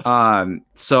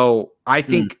 So I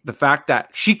think the fact that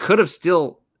she could have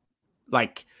still,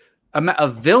 like, a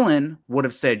villain would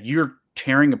have said, you're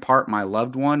tearing apart my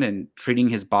loved one and treating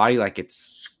his body like it's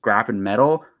scrap and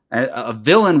metal. A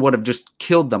villain would have just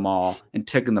killed them all and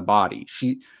taken the body.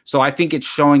 So I think it's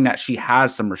showing that she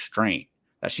has some restraint,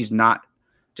 that she's not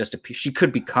just she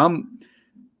could become,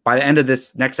 by the end of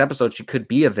this next episode, she could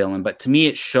be a villain. But to me,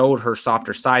 it showed her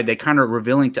softer side. They kind of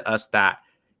revealing to us that,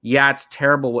 yeah, it's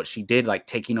terrible what she did, like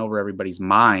taking over everybody's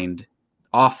mind.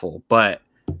 Awful. But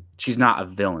she's not a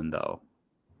villain, though,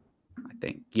 I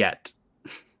think, yet.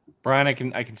 Brian, I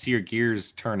can see your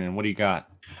gears turning. What do you got?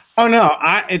 Oh, no.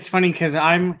 It's funny because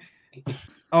I'm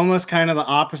almost kind of the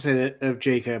opposite of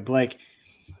Jacob. Like,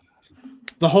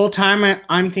 the whole time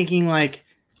I'm thinking, like,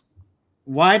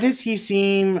 why does he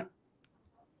seem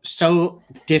so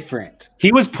different?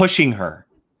 He was pushing her.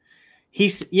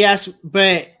 Yes,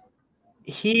 but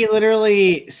he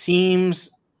literally seems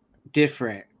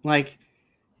different. Like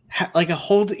a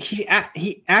whole he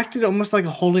acted almost like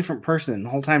a whole different person the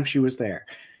whole time she was there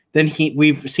than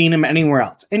we've seen him anywhere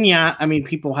else. And yeah, I mean,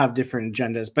 people have different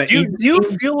agendas, but do you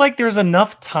feel like there's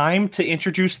enough time to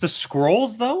introduce the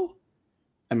Skrulls though?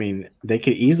 I mean, they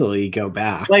could easily go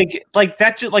back. Like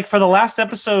that, like for the last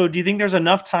episode, do you think there's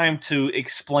enough time to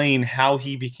explain how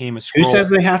he became a Skrull? Who says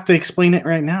they have to explain it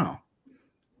right now?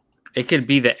 It could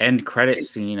be the end credit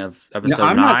scene of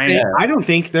episode 9. I don't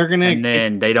think they're gonna. And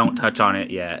then they don't touch on it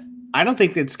yet. I don't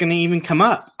think it's gonna even come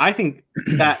up. I think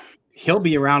that he'll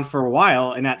be around for a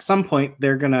while, and at some point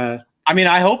they're gonna. I mean,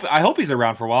 I hope he's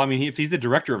around for a while. I mean, if he's the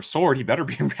director of Sword, he better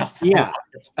be around for a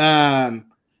while.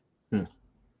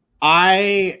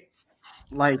 I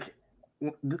like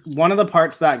one of the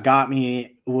parts that got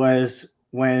me was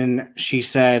when she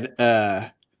said,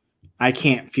 I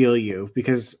can't feel you,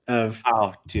 because of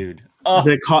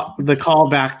the call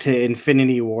back to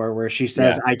Infinity War where she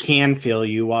says, I can feel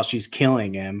you while she's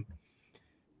killing him.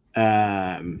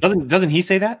 Doesn't he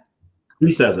say that?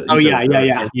 He says it.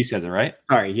 He says it, right?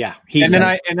 Sorry, yeah. And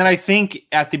then I think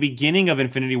at the beginning of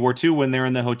Infinity War 2, when they're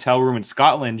in the hotel room in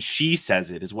Scotland, she says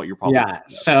it, is what you're probably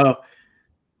so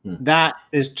that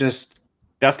is just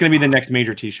that's gonna be the next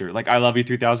major t-shirt. Like, I love you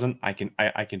 3000. I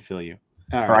can feel you.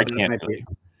 Or I can't feel you.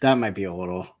 That might be a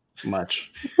little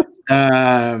much.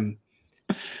 I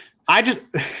just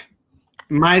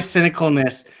my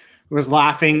cynicalness was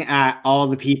laughing at all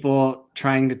the people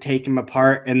trying to take him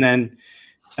apart, and then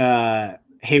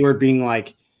Hayward being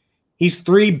like, he's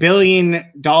 $3 billion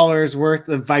worth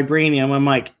of vibranium. I'm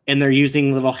like, and they're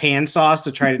using little hand saws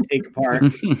to try to take apart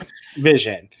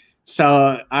Vision.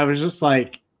 So I was just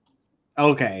like,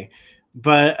 okay.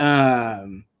 But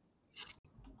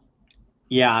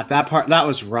yeah, that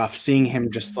was rough, seeing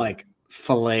him just like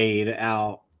filleted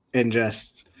out and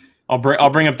just I'll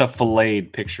bring up the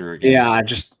filleted picture again. Yeah,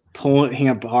 just pulling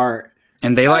him apart.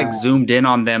 And they like zoomed in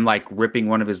on them, like ripping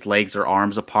one of his legs or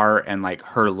arms apart, and like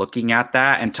her looking at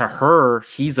that. And to her,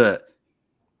 he's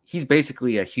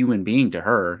basically a human being to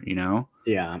her, you know?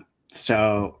 Yeah.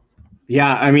 So,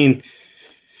 yeah, I mean,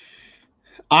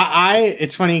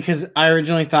 it's funny because I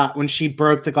originally thought when she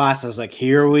broke the glass, I was like,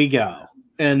 here we go.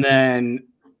 And then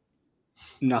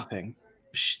nothing.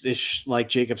 Like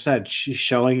Jacob said, she's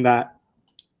showing that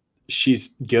she's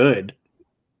good,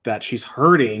 that she's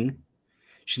hurting.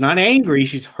 She's not angry.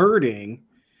 She's hurting.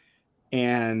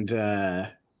 And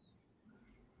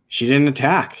she didn't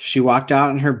attack. She walked out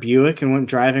in her Buick and went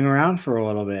driving around for a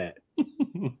little bit.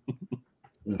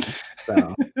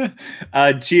 So.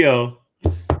 Gio.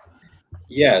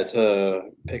 Yeah,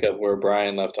 to pick up where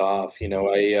Brian left off, you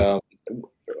know,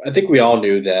 I think we all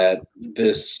knew that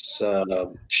this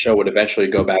show would eventually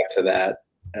go back to that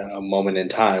moment in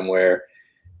time where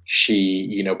she,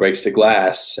 you know, breaks the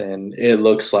glass, and it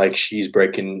looks like she's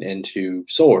breaking into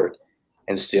Sword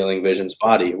and stealing Vision's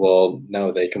body. Well,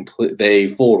 no, they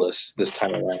fooled us this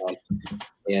time around.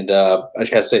 And I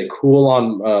just gotta say, cool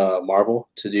on Marvel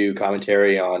to do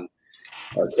commentary on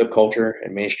clip culture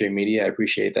and mainstream media. I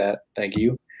appreciate that. Thank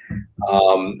you.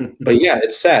 But yeah,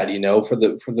 it's sad, you know, for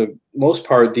the most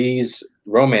part, these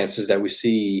romances that we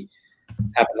see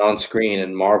happen on screen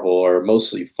in Marvel are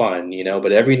mostly fun, you know,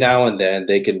 but every now and then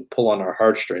they can pull on our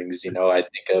heartstrings. You know, I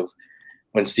think of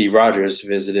when Steve Rogers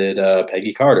visited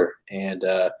Peggy Carter, and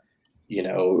you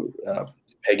know,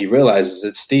 Peggy realizes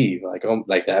it's Steve, like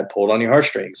that pulled on your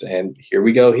heartstrings, and here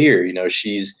we go here. You know,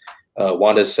 she's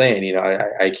Wanda's saying, you know,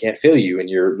 I can't feel you, and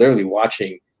you're literally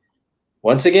watching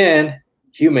once again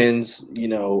humans, you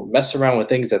know, mess around with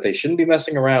things that they shouldn't be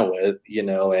messing around with, you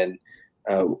know, and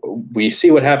we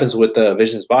see what happens with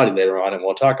Vision's body later on, and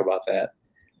we'll talk about that.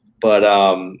 But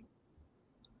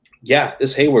yeah,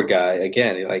 this Hayward guy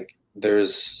again, like the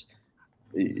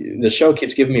show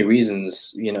keeps giving me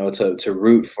reasons, you know, to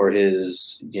root for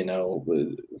his, you know,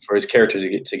 for his character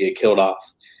to get killed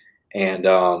off, and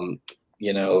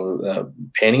you know,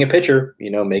 painting a picture, you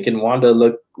know, making Wanda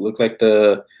look like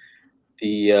the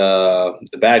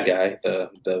bad guy,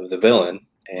 the villain,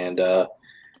 and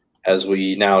as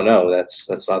we now know,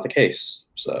 that's not the case.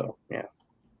 So yeah.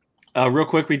 Real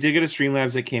quick, we did get a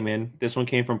Streamlabs that came in. This one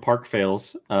came from Park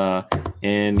Fails,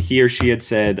 and he or she had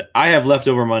said, "I have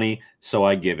leftover money, so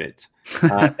I give it."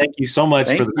 Thank you so much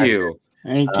for the message.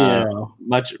 Thank you.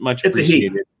 Much It's a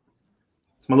appreciated. heat.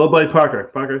 It's my little buddy Parker.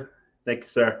 Parker, thank you,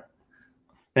 sir.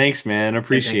 Thanks, man.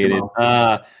 Appreciate Thank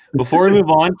it. you, Before we move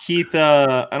on, Keith,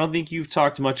 I don't think you've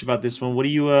talked much about this one. What do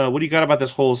you got about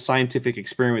this whole scientific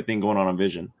experiment thing going on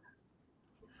Vision?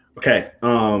 Okay.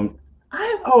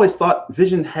 I always thought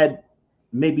Vision had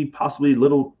maybe possibly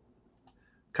little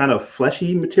kind of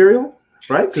fleshy material,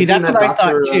 right? See, that's what I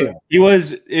thought too. He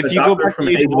was, if you go back to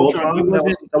Age of Ultron, he that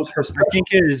wasn't. was her special.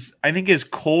 I think his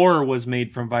core was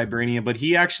made from vibranium, but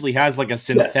he actually has like a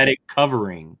synthetic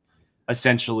covering.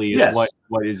 Essentially,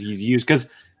 is he's used because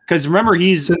remember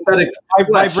he's synthetic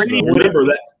vibranium. Remember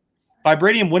that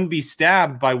vibranium wouldn't be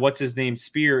stabbed by what's his name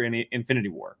spear in Infinity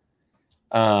War.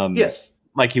 Yes,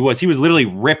 like he was literally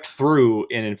ripped through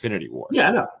in Infinity War. Yeah,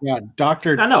 I know. Yeah,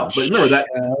 Dr. I know, but remember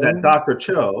that Dr.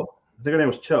 Cho, I think her name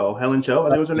was Cho, Helen Cho, I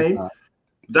think was her name.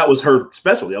 That was her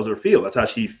specialty. That was her field. That's how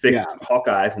she fixed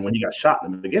Hawkeye from when he got shot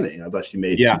in the beginning. I thought she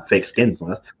made fake skin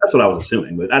from us. That's what I was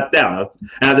assuming. But I don't know.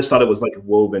 And I just thought it was like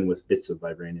woven with bits of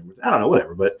vibranium. I don't know,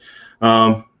 whatever. But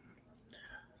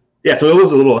yeah, so it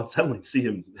was a little unsettling to see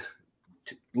him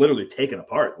literally taken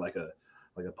apart like a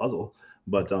puzzle.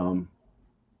 But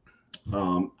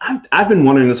I've been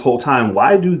wondering this whole time,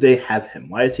 why do they have him?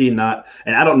 Why is he not?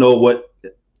 And I don't know what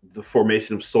the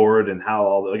formation of SWORD and how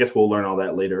all. I guess we'll learn all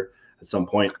that later at some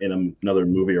point in another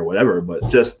movie or whatever. But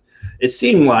just it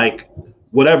seemed like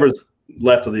whatever's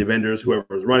left of the Avengers,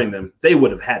 whoever's running them, they would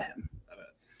have had him.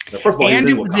 First of all, and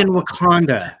it was in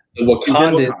Wakanda.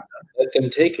 Wakanda let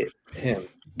them take it. Him.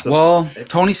 So, well,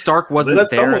 Tony Stark wasn't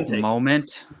there at the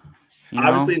moment.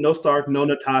 Obviously, no Stark, no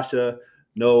Natasha.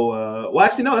 No, well,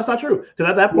 actually, no, that's not true. Because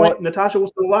at that point, Natasha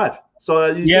was still alive.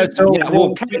 So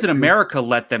Captain America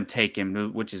let them take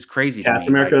him, which is crazy. Captain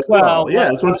America, as well. Yeah,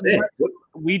 that's what I'm saying.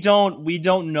 We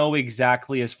don't know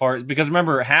exactly as far as, because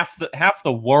remember, half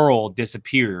the world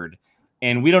disappeared,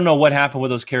 and we don't know what happened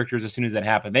with those characters as soon as that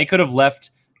happened. They could have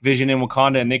left Vision in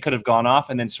Wakanda, and they could have gone off,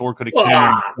 and then SWORD could have came in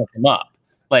and fucked them up.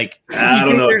 Like, I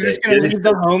don't know. They're just going to leave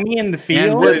the homie in the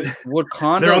field?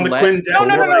 Wakanda. They're on the Quinn.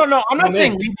 No. I'm not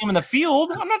saying leave him in the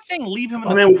field. I'm not saying leave him in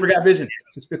the field. We forgot Vision.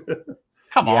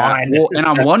 Come on. Well, and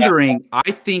I'm wondering,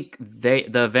 I think the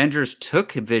Avengers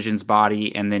took Vision's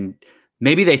body, and then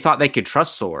maybe they thought they could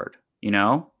trust SWORD, you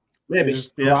know? Maybe.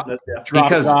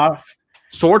 Because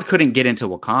SWORD couldn't get into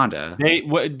Wakanda.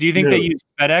 Do you think they used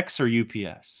FedEx or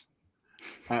UPS?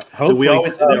 We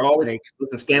always they're always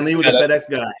listen. Stan Lee was a FedEx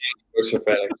guy. Works for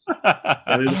FedEx.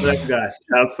 Stan Lee was a FedEx guy.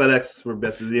 Shout out to FedEx. We're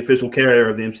the official carrier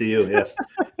of the MCU. Yes.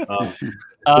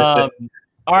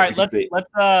 All right,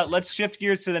 let's shift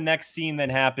gears to the next scene that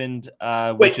happened.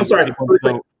 Wait, I'm sorry.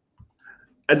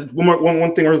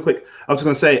 One thing real quick. I was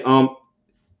going to say,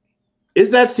 is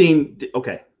that scene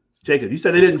okay? Jacob, you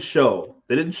said they didn't show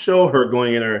her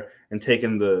going in there and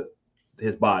taking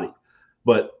his body,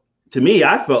 but to me,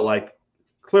 I felt like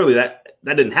clearly that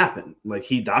didn't happen. Like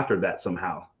he doctored that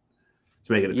somehow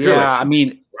to make it appear. Yeah, I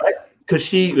mean, right? Because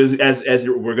she was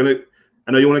we're gonna.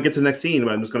 I know you want to get to the next scene,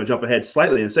 but I'm just going to jump ahead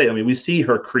slightly and say, I mean, we see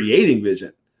her creating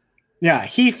Vision. Yeah,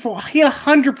 he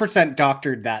 100%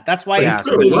 doctored that. That's why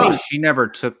she never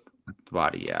took the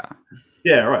body. Yeah.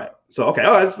 Yeah. Right. So okay.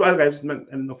 Oh, that's why I just meant.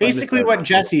 I don't know if basically what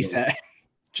Jesse said.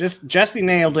 Jesse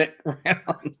nailed it right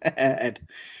on the head.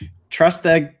 Trust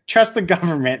the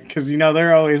government, because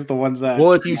they're always the ones that.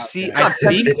 Well, if you see, I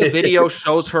think the video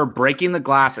shows her breaking the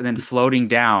glass and then floating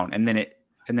down, and then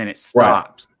it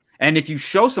stops. Right. And if you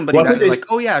show somebody that, they're like,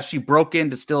 oh yeah, she broke in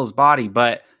to steal his body,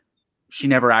 but she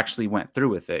never actually went through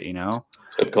with it,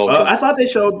 I thought they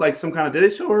showed like some kind of. Did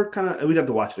they show her kind of? We'd have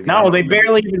to watch it again. No, they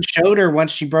barely even showed her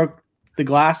once she broke the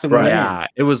glass. Right. Yeah,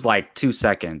 it was like 2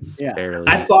 seconds. Yeah. Barely.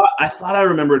 I thought I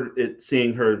remembered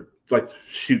seeing her like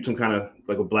shoot some kind of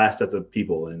like a blast at the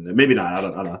people, and maybe not. I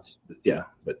don't know. Yeah,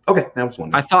 but okay, that was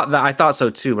one. I thought so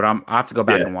too, but I have to go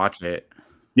back and watch it.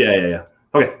 Yeah.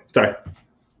 Okay, sorry.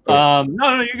 No,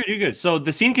 you're good. You're good. So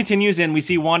the scene continues, and we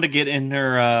see Wanda get in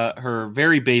her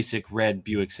very basic red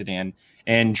Buick sedan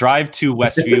and drive to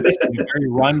Westview. It's a very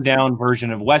rundown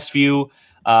version of Westview.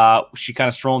 She kind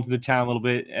of strolling through the town a little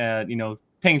bit,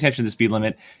 paying attention to the speed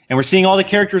limit, and we're seeing all the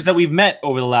characters that we've met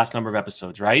over the last number of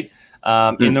episodes, right?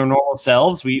 In their normal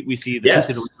selves, we see the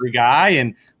delivery guy,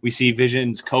 and we see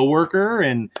Vision's coworker,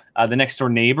 and the next door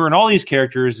neighbor, and all these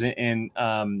characters, and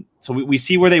so we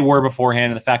see where they were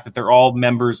beforehand, and the fact that they're all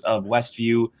members of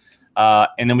Westview,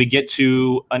 and then we get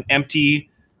to an empty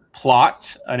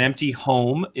plot, an empty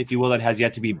home, if you will, that has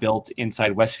yet to be built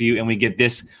inside Westview, and we get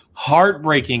this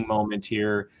heartbreaking moment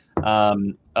here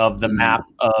of the map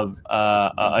of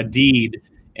a deed.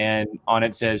 And on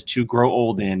it says to grow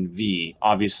old in V,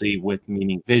 obviously with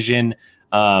meaning Vision.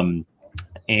 Then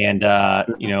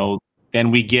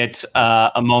we get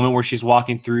a moment where she's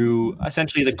walking through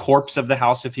essentially the corpse of the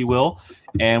house, if you will.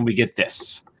 And we get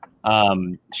this.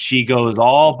 She goes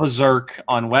all berserk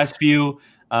on Westview.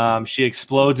 She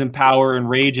explodes in power and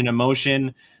rage and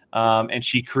emotion. And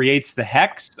she creates the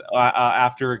hex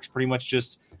after pretty much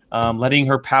just letting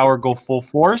her power go full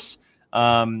force.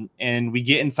 And we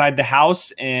get inside the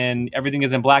house, and everything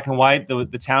is in black and white. The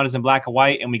town is in black and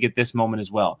white, and we get this moment as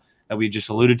well that we just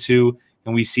alluded to,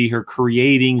 and we see her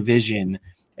creating Vision,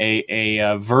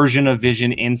 a version of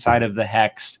Vision inside of the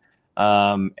hex,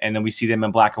 and then we see them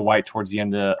in black and white towards the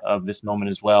end of this moment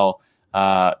as well,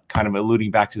 kind of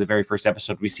alluding back to the very first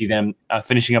episode. We see them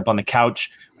finishing up on the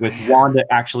couch with Wanda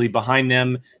actually behind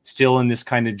them, still in this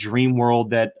kind of dream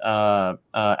world that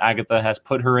Agatha has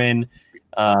put her in.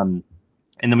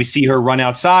 And then we see her run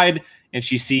outside, and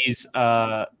she sees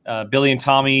Billy and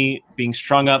Tommy being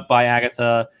strung up by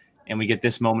Agatha, and we get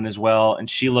this moment as well. And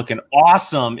she looking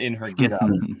awesome in her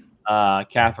get-up.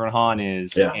 Catherine Hahn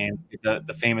is, and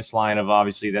the famous line of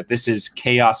obviously that this is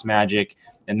chaos magic,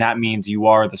 and that means you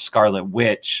are the Scarlet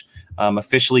Witch,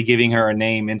 officially giving her a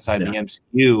name inside the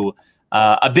MCU.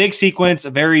 A big sequence, a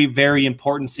very, very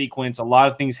important sequence. A lot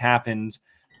of things happened.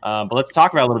 But let's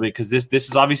talk about it a little bit, because this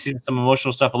is obviously some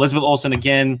emotional stuff. Elizabeth Olsen,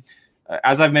 again,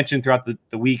 as I've mentioned throughout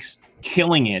the weeks,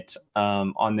 killing it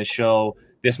on this show.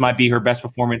 This might be her best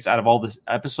performance out of all the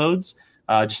episodes.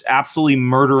 Just absolutely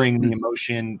murdering the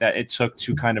emotion that it took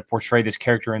to kind of portray this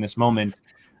character in this moment.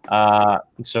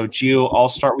 So, Gio, I'll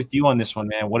start with you on this one,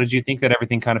 man. What did you think that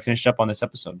everything kind of finished up on this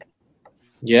episode?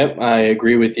 Yep, I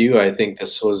agree with you. I think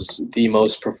this was the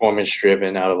most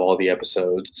performance-driven out of all the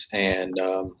episodes, and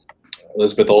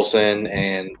Elizabeth Olsen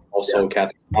and also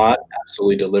Catherine Hahn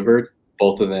absolutely delivered.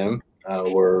 Both of them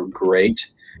were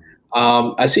great.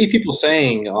 I see people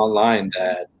saying online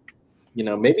that,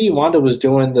 maybe Wanda was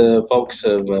doing the folks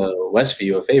of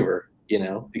Westview a favor,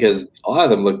 because a lot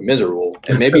of them look miserable.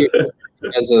 And maybe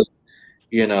because of,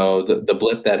 the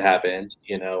blip that happened,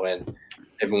 and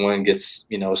everyone gets,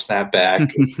 snapped back,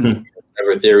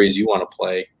 whatever theories you want to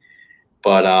play.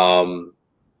 But,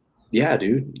 yeah,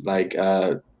 dude,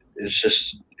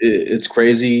 it's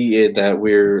crazy that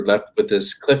we're left with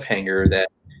this cliffhanger that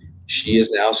she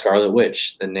is now Scarlet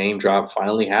Witch. The name drop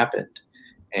finally happened.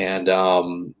 And,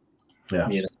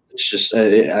 it's just,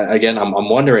 again, I'm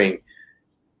wondering,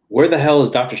 where the hell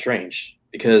is Doctor Strange?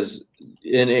 Because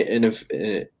in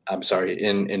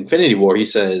Infinity War, he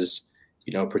says,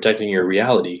 protecting your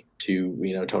reality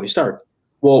to, Tony Stark.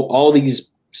 Well, all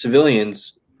these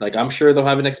civilians, I'm sure they'll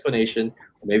have an explanation.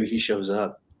 Maybe he shows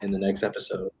up in the next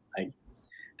episode.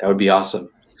 That would be awesome.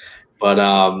 But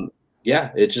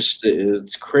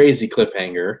it's crazy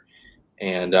cliffhanger.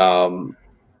 And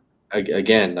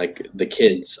again, the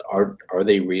kids, are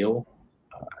they real?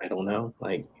 I don't know.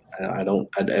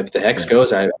 If the hex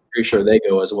goes, I'm pretty sure they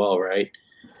go as well, right?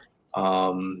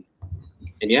 So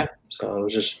it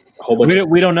was just a whole bunch.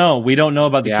 We don't know. We don't know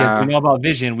about the kids. We know about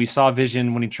Vision. We saw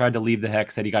Vision when he tried to leave the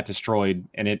hex that he got destroyed,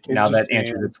 and that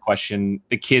answers its question.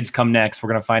 The kids come next. We're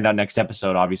gonna find out next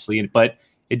episode, obviously, but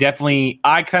it definitely,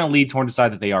 I kind of lead toward the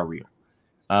side that they are real.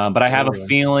 But I have a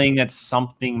feeling that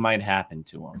something might happen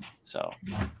to them. So,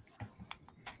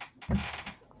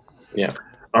 yeah.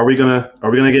 Are we gonna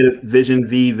get a Vision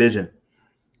v Vision?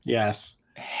 Yes.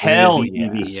 Hell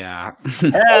yeah. Yeah.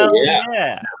 Hell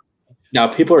yeah. Now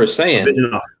people are saying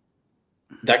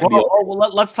that could be.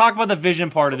 Let's talk about the Vision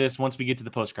part of this once we get to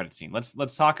the post-credit scene.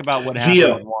 Let's talk about what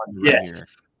happened.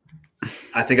 Yes. Here.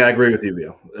 I think I agree with you,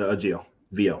 Vio.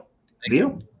 Vio.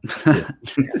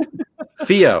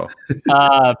 Theo.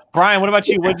 Brian, what about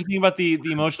you? What did you think about the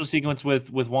emotional sequence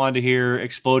with Wanda here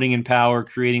exploding in power,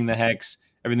 creating the hex,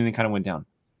 everything that kind of went down?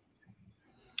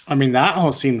 I mean, that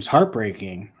all seems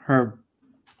heartbreaking. Her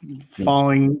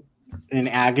falling in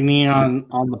agony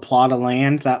on the plot of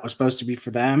land that was supposed to be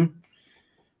for them.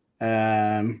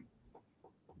 Her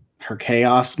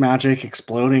chaos magic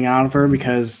exploding out of her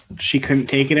because she couldn't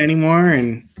take it anymore,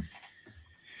 and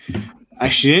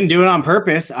she didn't do it on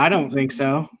purpose. I don't think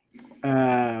so.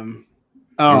 You're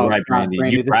right, Brandy.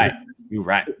 You're right. You're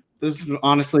right. This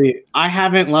honestly, I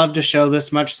haven't loved a show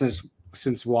this much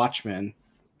since Watchmen,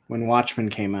 when Watchmen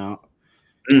came out.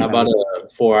 How about a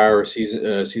 4-hour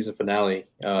season finale,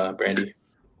 Brandy?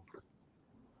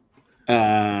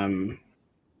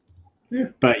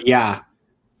 But yeah,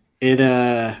 it.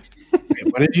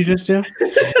 Wait, what did you just do?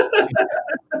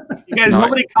 You guys,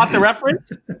 nobody caught the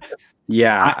reference?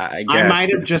 Yeah, I guess. I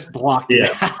might have just blocked it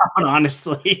out,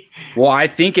 honestly. Well, I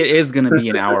think it is going to be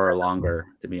an hour or longer,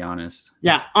 to be honest.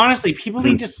 Yeah, honestly, people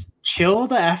need to chill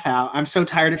the F out. I'm so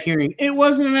tired of hearing, it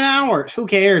wasn't an hour. Who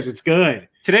cares? It's good.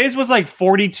 Today's was like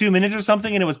 42 minutes or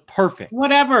something, and it was perfect.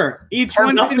 Whatever. Each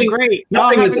one's been great.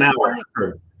 Nothing is an hour.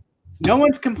 No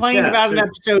one's complaining about an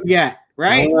episode yet,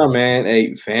 right? I don't know, man.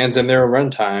 Hey, fans and their run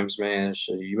times, man.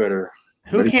 So you better.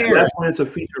 Who cares? That's when it's a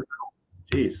feature film.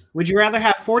 Jeez. Would you rather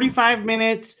have 45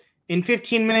 minutes and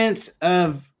 15 minutes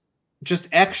of just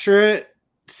extra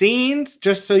scenes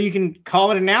just so you can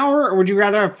call it an hour, or would you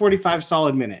rather have 45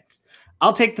 solid minutes?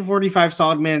 I'll take the 45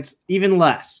 solid minutes, even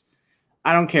less.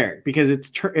 I don't care, because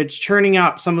it's churning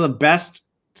out some of the best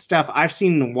stuff I've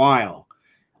seen in a while.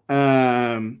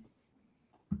 Yeah,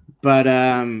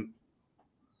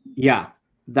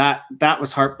 that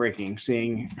was heartbreaking,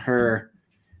 seeing her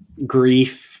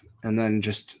grief and then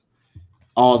just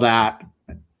all that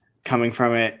coming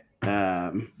from it.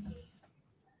 I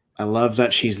love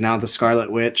that she's now the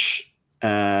Scarlet Witch.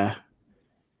 And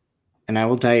I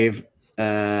will dive.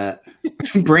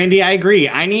 Brandy, I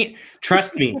agree.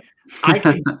 Trust me.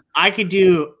 I could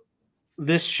do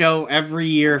this show every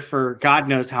year for God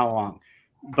knows how long,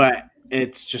 but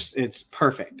it's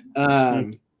perfect.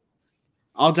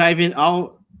 I'll dive in.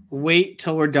 I'll wait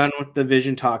till we're done with the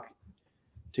Vision talk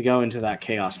to go into that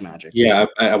chaos magic. Yeah,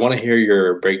 I want to hear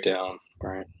your breakdown,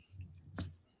 Brian.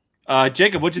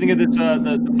 Jacob, what do you think of this,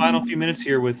 the final few minutes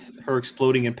here with her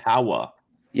exploding in power?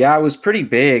 Yeah, it was pretty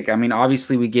big. I mean,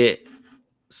 obviously we get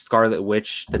Scarlet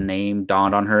Witch, the name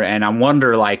dawned on her, and I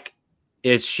wonder, like,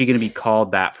 is she going to be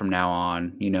called that from now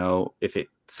on? You know, if it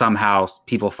somehow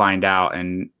people find out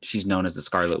and she's known as the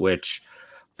Scarlet Witch.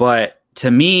 But to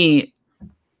me,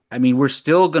 I mean, we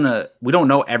don't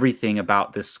know everything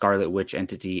about this Scarlet Witch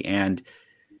entity. And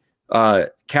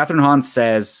Catherine Hahn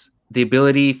says the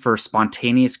ability for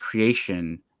spontaneous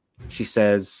creation, she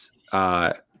says,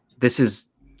 this is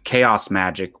chaos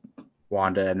magic,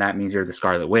 Wanda, and that means you're the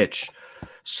Scarlet Witch.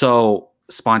 So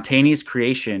spontaneous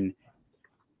creation,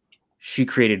 she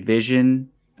created Vision.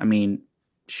 I mean,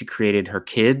 she created her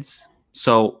kids.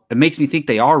 So it makes me think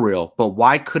they are real, but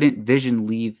why couldn't Vision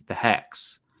leave the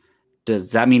Hex?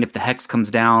 Does that mean if the Hex comes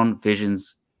down,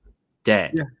 Vision's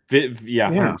dead? Yeah.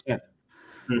 100%.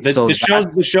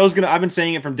 The show's gonna. I've been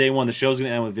saying it from day one. The show's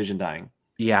gonna end with Vision dying.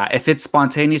 Yeah, if it's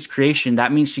spontaneous creation,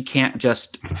 that means she can't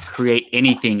just create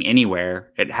anything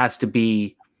anywhere. It has to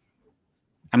be.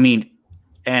 I mean,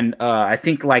 and I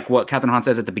think like what Catherine Hahn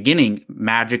says at the beginning,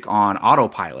 magic on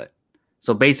autopilot.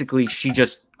 So basically, she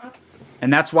just,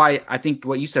 and that's why I think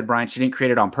what you said, Brian. She didn't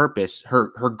create it on purpose. Her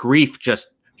grief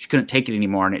she couldn't take it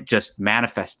anymore, and it just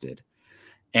manifested.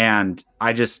 And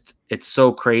it's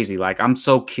so crazy. Like, I'm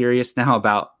so curious now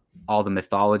about all the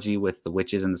mythology with the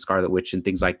witches and the Scarlet Witch and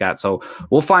things like that. So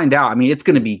we'll find out. I mean, it's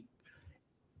going to be,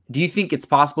 do you think it's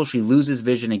possible she loses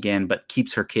Vision again, but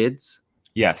keeps her kids?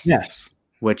 Yes.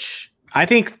 Which I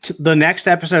think the next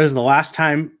episode is the last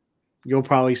time you'll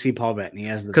probably see Paul Bettany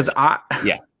as the, because I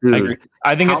agree.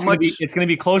 I think it's gonna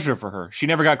be closure for her. She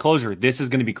never got closure. This is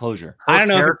gonna be closure. I don't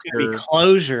know if it's gonna be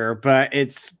closure, but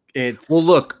it's well,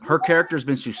 look, her character's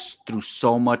been through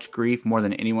so much grief, more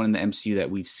than anyone in the MCU that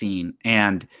we've seen,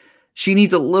 and she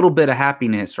needs a little bit of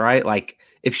happiness, right? Like,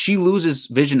 if she loses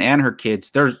Vision and her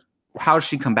kids, how does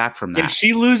she come back from that? If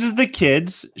she loses the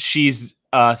kids, she's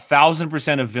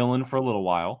 1,000% a villain for a little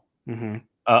while. Mm-hmm.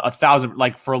 1,000,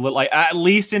 like for a little, like at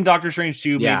least in Doctor Strange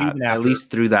 2, maybe even after. At least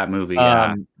through that movie.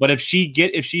 Yeah. But if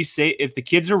the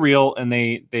kids are real and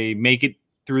they make it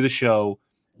through the show,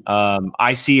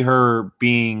 I see her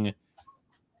being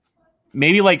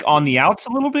maybe like on the outs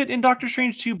a little bit in Doctor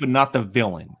Strange 2, but not the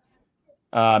villain.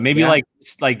 Maybe like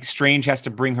Strange has to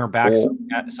bring her back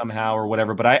somehow or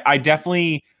whatever. But I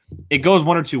definitely, it goes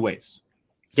one or two ways.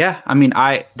 Yeah, I mean,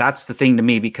 that's the thing to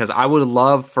me, because I would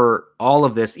love for all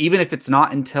of this, even if it's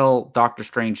not until Doctor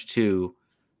Strange 2,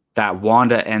 that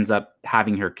Wanda ends up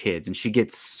having her kids and she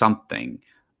gets something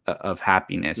of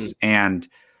happiness. And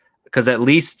because at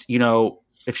least, you know,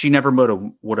 if she never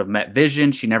would have met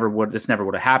Vision, this never would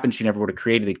have happened. She never would have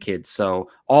created the kids. So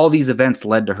all these events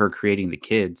led to her creating the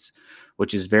kids,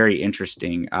 which is very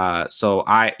interesting. So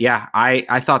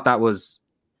I thought that was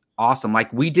awesome.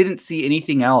 Like, we didn't see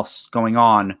anything else going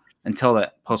on until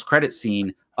the post-credit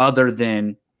scene other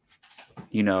than,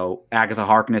 you know, Agatha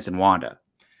Harkness and Wanda,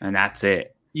 and that's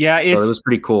it. Yeah, so it was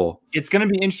pretty cool. It's going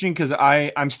to be interesting because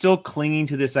I'm still clinging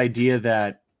to this idea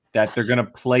that they're going to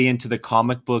play into the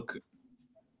comic book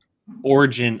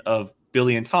origin of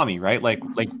Billy and Tommy, right? Like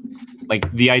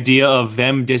the idea of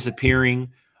them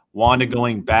disappearing, Wanda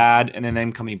going bad, and then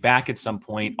them coming back at some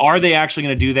point. Are they actually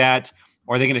going to do that?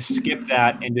 Or are they going to skip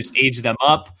that and just age them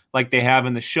up like they have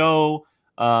in the show?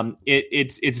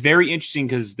 It's very interesting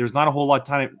because there's not a whole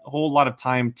lot of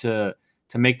time to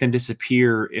make them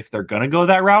disappear if they're going to go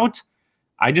that route.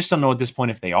 I just don't know at this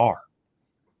point if they are.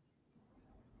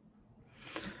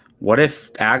 What if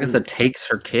Agatha takes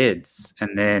her kids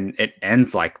and then it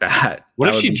ends like that? What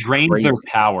if she drains their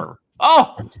power?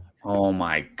 Oh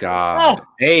my God. Oh.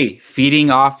 Hey,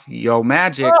 feeding off yo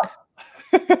magic.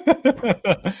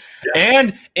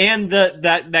 And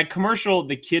that commercial,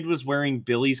 the kid was wearing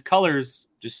Billy's colors,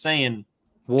 just saying.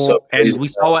 Well, and we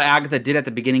saw what Agatha did at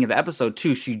the beginning of the episode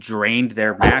too. She drained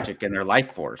their magic and their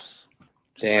life force.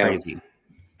 Damn. Crazy.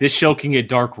 This show can get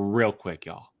dark real quick,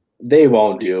 y'all. They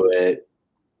won't do it.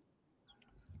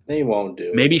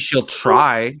 Maybe she'll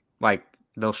try. Like,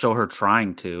 they'll show her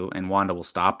trying to, and Wanda will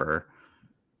stop her.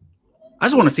 I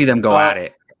just want to see them go at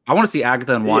it. I want to see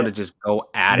Agatha and Wanda just go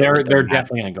at it. They're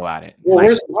definitely going to go at it. Well,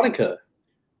 where's Monica?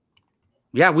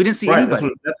 Yeah, we didn't see anybody.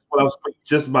 That's what I was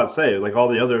just about to say. Like all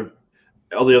the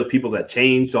other people that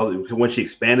changed, when she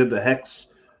expanded the Hex,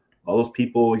 all those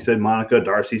people. You said Monica,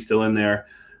 Darcy's still in there.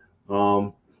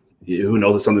 Who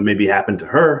knows if something maybe happened to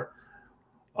her?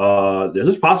 There's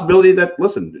this possibility that,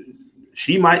 listen,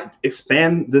 she might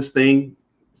expand this thing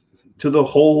to the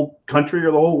whole country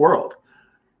or the whole world.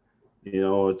 You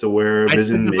know, to where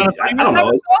Vision. Maybe, I don't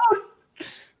know.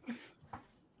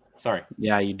 Sorry.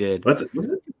 Yeah, you did. What's it?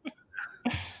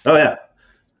 Oh yeah.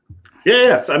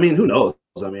 Yeah. So, I mean, who knows?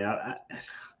 I mean, I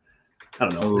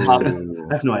don't know.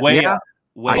 I have no idea.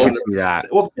 I can see that.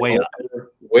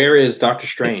 Where is Doctor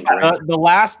Strange? Right? The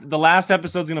last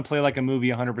episode's going to play like a movie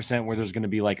 100%, where there's going to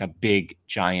be like a big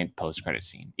giant post-credit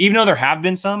scene. Even though there have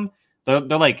been some, they're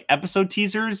like episode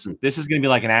teasers. This is going to be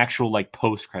like an actual like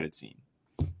post-credit scene.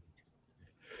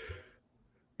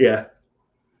 Yeah,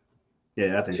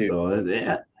 I think so.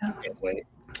 Yeah, wait.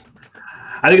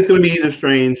 I think it's going to be either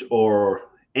Strange or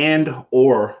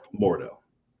Mordo.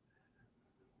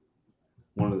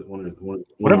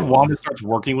 What if Wanda starts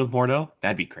working with Mordo?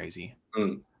 That'd be crazy.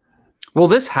 Well,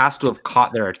 this has to have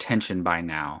caught their attention by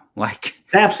now. Like,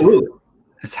 absolutely.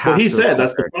 Well, he said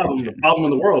that's the problem. Attention. The problem in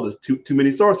the world is too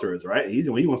many sorcerers, right? He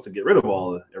wants to get rid of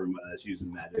everybody that's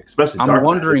using magic, especially. I'm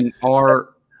wondering,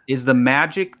 is the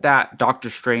magic that Doctor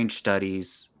Strange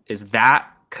studies, is that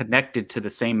connected to the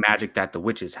same magic that the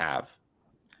witches have?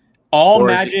 All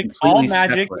magic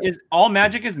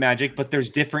is magic, but there's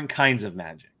different kinds of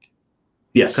magic.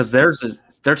 Yes, because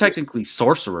they're technically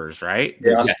sorcerers, right?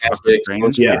 Yes.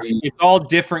 It's all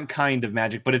different kind of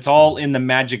magic, but it's all in the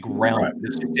magic realm. Right.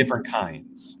 There's just different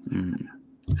kinds.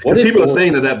 What people are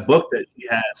saying that book that she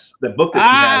has,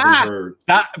 is her.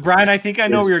 Brian, I think I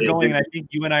know where you're going, and I think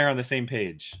you and I are on the same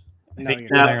page.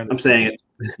 I'm saying it.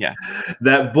 Yeah,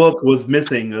 that book was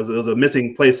missing. It was a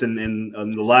missing place in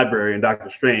the library in Doctor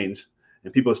Strange,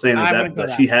 and people are saying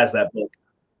that she has that book.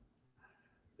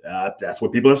 That's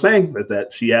what people are saying, is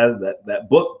that she has that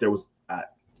book. There was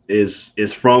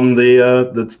is from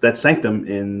that sanctum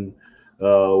in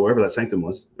wherever that sanctum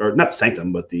was, or not the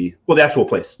sanctum, but the actual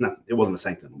place. No, it wasn't a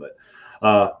sanctum, but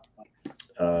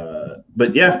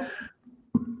yeah,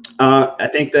 I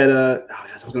think that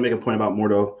I was going to make a point about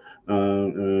Mordo.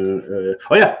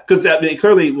 Because I mean,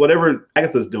 clearly, whatever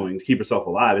Agatha's doing to keep herself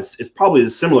alive is probably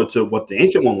similar to what the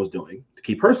Ancient One was doing to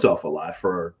keep herself alive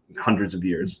for hundreds of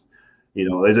years. You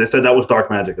know, as I said, that was dark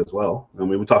magic as well. I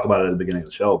mean, we talked about it at the beginning of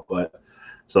the show, but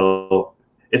so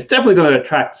it's definitely going to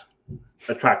attract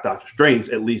Doctor Strange,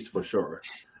 at least for sure.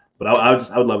 But I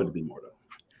would love it to be Mordo.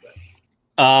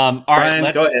 All Brian,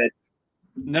 right, go ahead.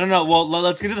 No. Well,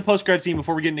 let's get to the post-credit scene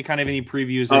before we get into kind of any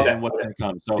previews and what's going to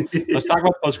come. So let's talk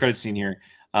about the post-credit scene here.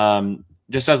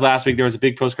 Just as last week, there was a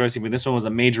big post-credit scene, but this one was a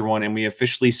major one, and we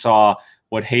officially saw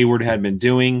what Hayward had been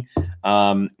doing,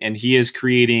 and he is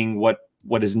creating what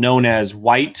is known as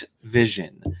White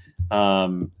Vision.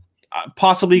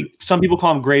 Possibly some people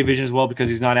call him Gray Vision as well, because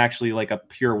he's not actually like a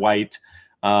pure white,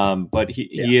 but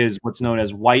he is what's known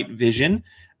as White Vision.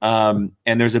 And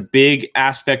there's a big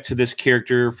aspect to this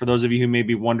character. For those of you who may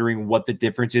be wondering what the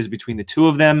difference is between the two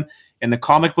of them, in the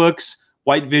comic books,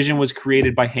 White Vision was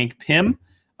created by Hank Pym.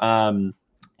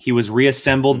 He was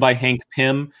reassembled by Hank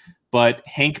Pym, but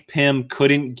Hank Pym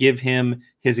couldn't give him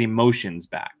his emotions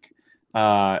back.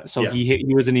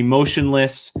 He was an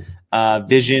emotionless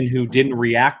Vision who didn't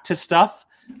react to stuff.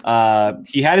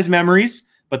 He had his memories,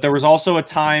 but there was also a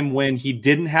time when he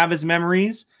didn't have his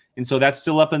memories. And so that's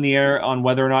still up in the air on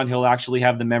whether or not he'll actually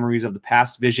have the memories of the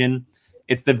past Vision.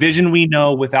 It's the Vision we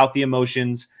know without the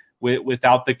emotions,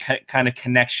 without the kind of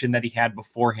connection that he had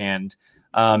beforehand,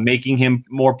 making him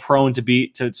more prone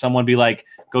to someone be like,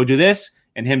 go do this,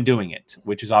 and him doing it,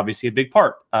 which is obviously a big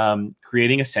part.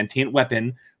 Creating a sentient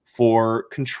weapon for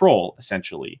control,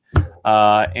 essentially.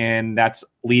 And that's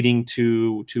leading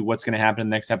to what's going to happen in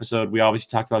the next episode. We obviously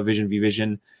talked about Vision v.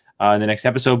 Vision in the next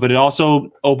episode, but it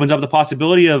also opens up the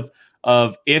possibility of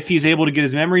if he's able to get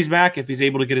his memories back, if he's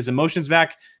able to get his emotions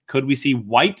back, could we see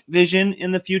White Vision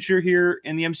in the future here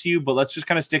in the MCU? But let's just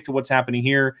kind of stick to what's happening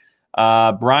here.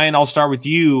 Brian, I'll start with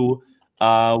you.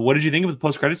 What did you think of the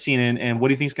post-credit scene, and what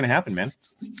do you think is going to happen, man?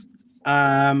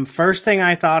 First thing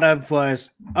I thought of was,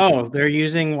 they're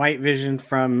using White Vision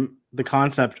from the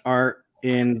concept art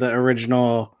in the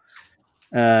original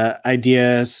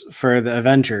ideas for the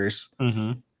Avengers.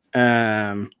 Mm-hmm.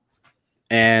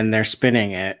 And they're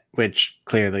spinning it, which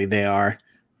clearly they are.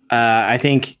 I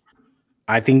think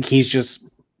he's just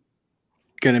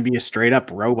gonna be a straight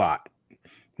up robot.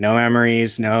 No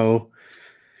memories, no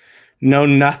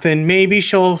nothing. Maybe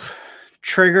she'll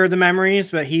trigger the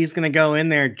memories, but he's gonna go in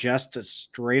there just a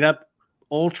straight up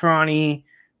Ultron-y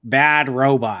bad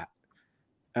robot.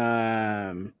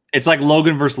 It's like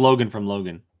Logan versus Logan from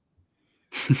Logan.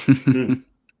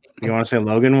 You want to say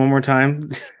Logan one more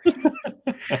time?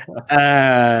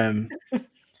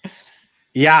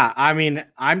 Yeah, I mean,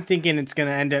 I'm thinking it's going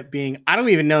to end up being. I don't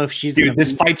even know if she's. Dude,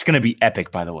 this fight's going to be epic.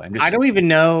 By the way, I don't even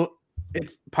know.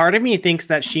 It's part of me thinks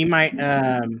that she might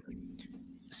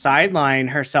sideline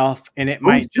herself, and it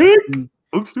might.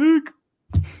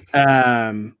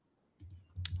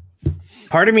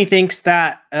 Part of me thinks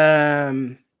that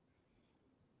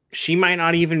she might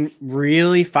not even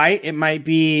really fight. It might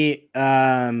be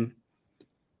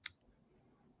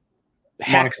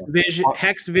Hex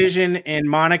Vision and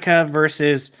Monica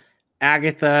versus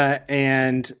Agatha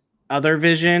and other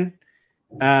Vision.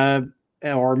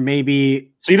 Or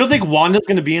maybe. So you don't think Wanda's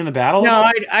going to be in the battle?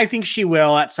 No, I think she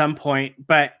will at some point,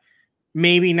 but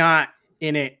maybe not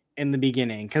in the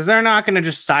beginning, because they're not going to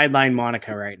just sideline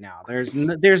Monica right now. There's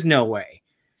no way.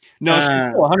 No, she'll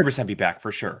 100% be back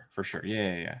for sure. For sure.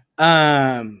 Yeah.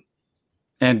 And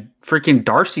freaking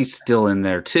Darcy's still in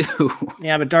there too.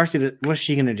 Yeah, but Darcy, what's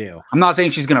she gonna do? I'm not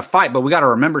saying she's gonna fight, but we got to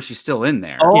remember she's still in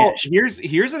there. Oh, yeah.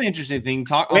 Here's an interesting thing.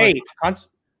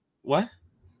 What?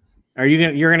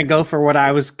 You're gonna go for what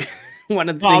I was? One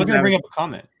of the things I was gonna bring up a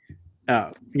comment.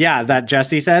 Oh, yeah, that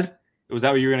Jesse said. Was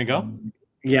that where you were gonna go?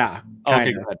 Yeah.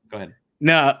 Okay, go ahead.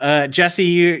 No, Jesse,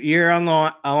 you're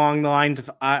along the lines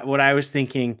of what I was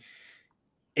thinking.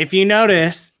 If you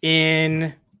notice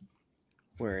where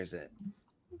is it?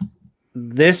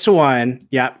 This one.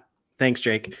 Yep. Thanks,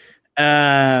 Jake.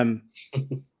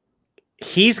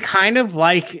 He's kind of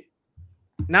like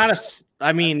not a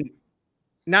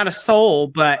soul,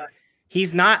 but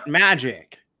he's not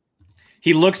magic.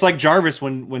 He looks like Jarvis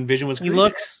when Vision was created. He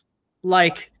looks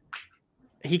like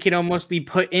he could almost be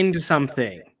put into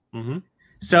something. Mm-hmm.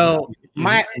 So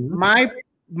my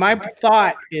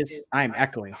thought is, I'm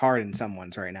echoing hard in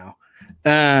someone's right now.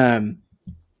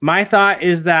 My thought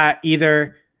is that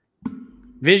either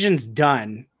Vision's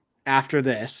done after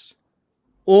this,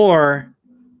 or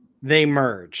they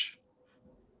merge,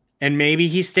 and maybe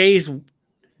he stays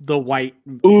the White.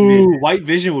 Ooh, White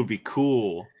Vision would be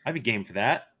cool. I'd be game for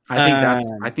that.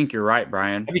 I think you're right,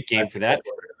 Brian. I'd be game for that.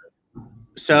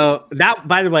 So that,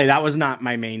 by the way, that was not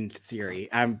my main theory.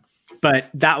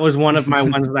 But that was one of my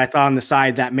ones that I thought on the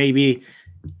side that maybe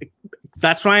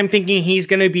that's why I'm thinking he's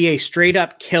going to be a straight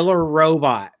up killer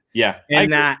robot. Yeah.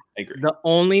 And I agree. The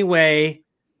only way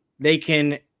they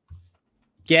can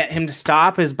get him to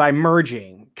stop is by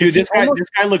merging. Dude, this guy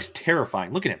looks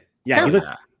terrifying. Look at him. Yeah,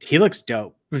 he looks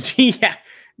dope. Yeah.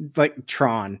 Like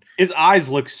Tron. His eyes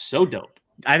look so dope.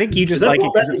 I think you just like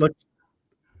it because it looks.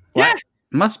 Yeah.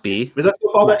 Must be.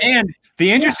 And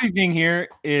the interesting thing here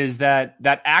is that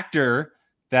actor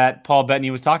that Paul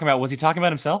Bettany was talking about, was he talking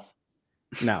about himself?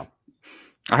 No.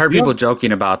 I heard people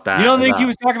joking about that. You don't think he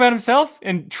was talking about himself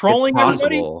and trolling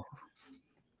everybody?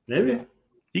 Maybe.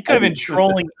 He could have been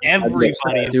trolling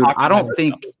everybody. Dude, I don't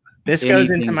think This goes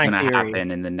into anything's my gonna theory.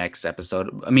 happen in the next episode.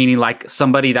 Meaning, like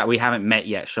somebody that we haven't met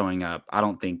yet showing up. I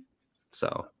don't think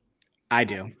so. I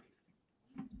do.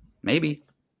 Maybe.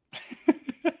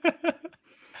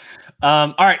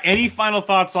 All right. Any final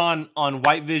thoughts on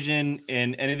White Vision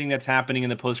and anything that's happening in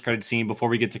the post-credit scene before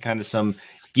we get to kind of some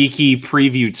geeky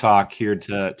preview talk here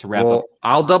to wrap up?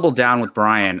 I'll double down with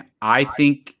Brian. I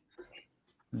think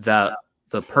the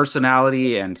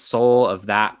personality and soul of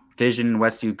that Vision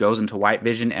Westview goes into White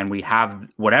Vision, and we have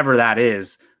whatever that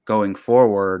is going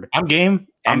forward. I'm game.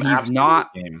 And I'm he's absolutely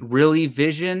not game. really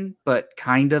Vision, but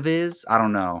kind of is. I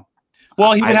don't know.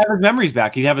 Well, he would have his memories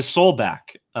back. He'd have his soul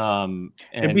back.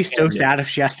 It'd be so sad if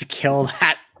she has to kill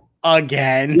that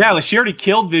again. Yeah, well, she already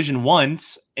killed Vision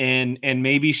once, and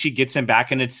maybe she gets him back,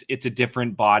 and it's a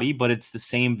different body, but it's the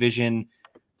same Vision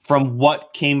from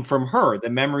what came from her, the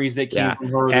memories that came from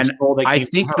her, and the soul that I came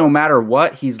think from her. no matter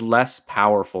what, he's less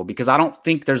powerful because I don't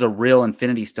think there's a real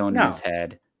Infinity Stone in his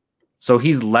head. So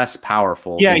he's less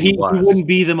powerful. Yeah, than he was. wouldn't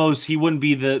be the most. He wouldn't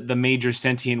be the major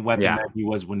sentient weapon Yeah. that he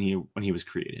was when he was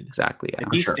created. Exactly. Yeah,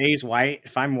 If he stays white,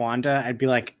 if I'm Wanda, I'd be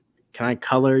like, "Can I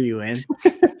color you in?"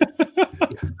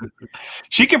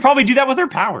 She could probably do that with her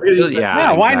powers.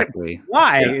 Yeah, why? exactly.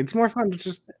 Why? Yeah. It's more fun to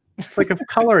just. It's like a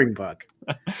coloring book.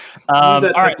 All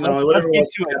right, let's get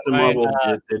to it. Marvel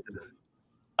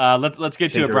Brian. Let's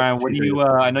get to it, Brian. What do Change you?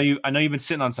 I know you've been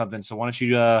sitting on something, so why don't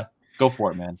you go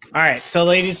for it, man? All right, so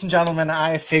ladies and gentlemen,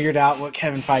 I figured out what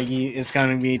Kevin Feige is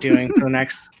going to be doing for the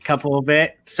next couple of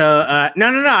bit. So no,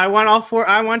 I want all four.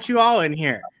 I want you all in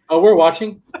here. Oh, we're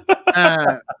watching.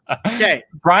 Okay.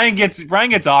 Brian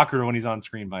gets awkward when he's on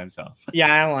screen by himself.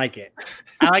 Yeah, I don't like it.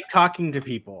 I like talking to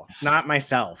people, not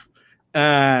myself.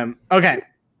 Okay.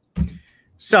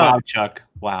 So Wow, Chuck.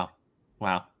 Wow.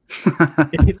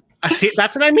 I see.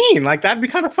 That's what I mean. Like that'd be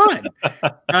kind of fun.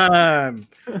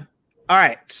 All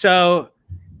right. So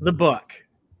the book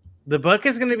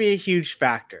is going to be a huge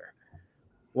factor.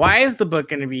 Why is the book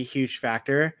going to be a huge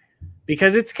factor?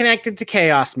 Because it's connected to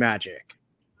chaos magic.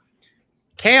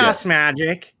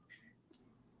 Magic.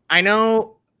 I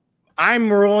know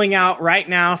I'm rolling out right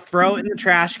now. Throw it in the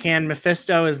trash can.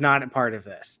 Mephisto is not a part of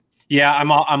this. Yeah,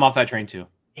 I'm off that train too.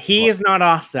 He is not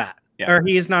off that. Yeah. Or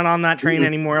he is not on that train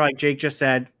anymore. Like Jake just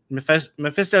said,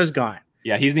 Mephisto's gone.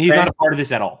 Yeah, he's not a part of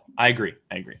this at all. I agree.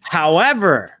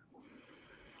 However,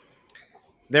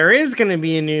 there is going to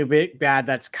be a new big bad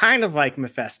that's kind of like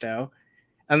Mephisto,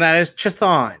 and that is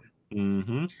Chthon.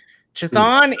 Mm-hmm.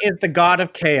 Chthon is the god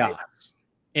of chaos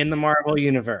in the Marvel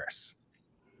universe.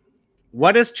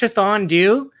 What does Chthon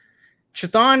do?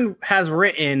 Chthon has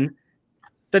written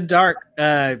the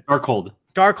Darkhold.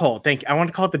 Darkhold. Thank you. I want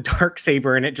to call it the Dark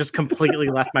Saber, and it just completely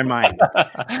left my mind.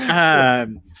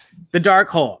 The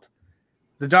Darkhold.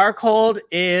 The Darkhold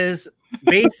is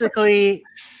basically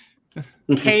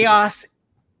chaos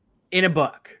in a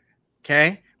book,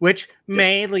 okay? Which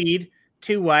may lead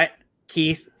to what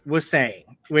Keith was saying,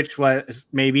 which was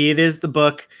maybe it is the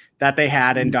book that they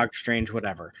had in Doctor Strange,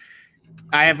 whatever.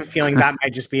 I have a feeling that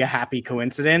might just be a happy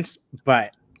coincidence,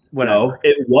 but whatever. No,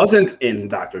 it wasn't in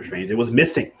Doctor Strange. It was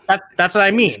missing. That's what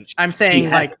I mean. I'm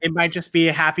saying like it might just be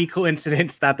a happy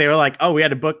coincidence that they were like, oh, we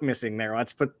had a book missing there.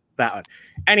 Let's put that one.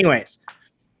 Anyways.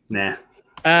 Nah.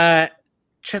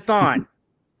 Chthon,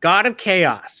 god of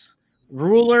chaos,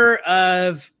 ruler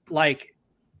of like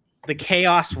the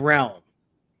chaos realm.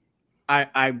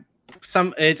 I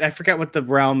forget what the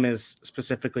realm is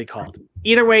specifically called.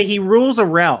 Either way, he rules a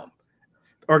realm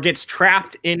or gets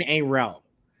trapped in a realm.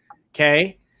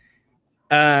 Okay.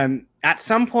 At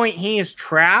some point, he is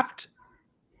trapped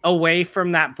away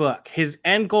from that book. His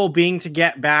end goal being to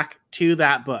get back to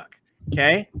that book.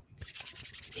 Okay.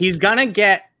 He's gonna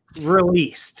get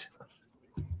released.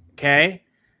 Okay.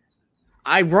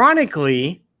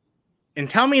 Ironically, and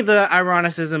tell me the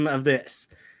ironicism of this.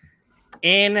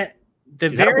 In the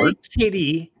very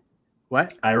kitty,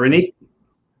 what? Irony.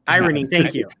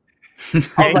 Thank you. I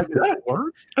was like, is that a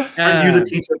word? Are you the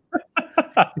teacher?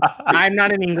 I'm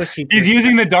not an English teacher. He's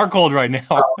using the Darkhold right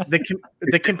now.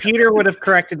 The computer would have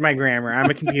corrected my grammar. I'm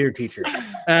a computer teacher.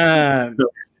 The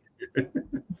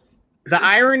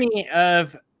irony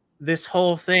of this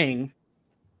whole thing,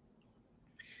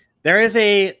 there is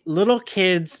a little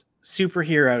kids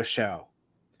superhero show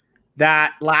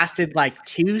that lasted like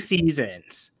 2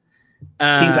 seasons.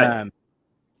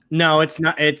 No, it's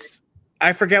not.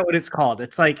 I forget what it's called.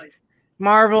 It's like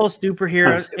Marvel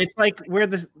superheroes. It's like where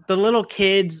the little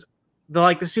kids, the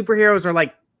superheroes are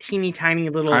like teeny tiny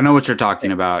little. I know what you're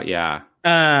talking about. Yeah.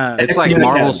 It's It's like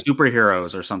Marvel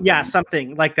superheroes or something. Yeah,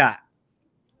 something like that.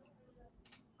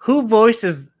 Who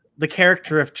voices the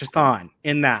character of Chthon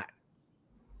in that?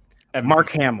 Mark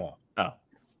Hamill. Oh.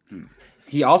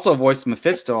 He also voiced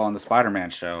Mephisto on the Spider-Man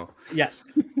show. Yes.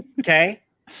 Okay.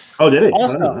 Oh, did he? I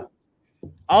don't know.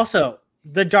 Also,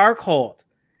 The Darkhold.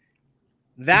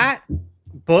 That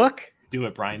book Do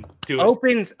it, Brian. Do it.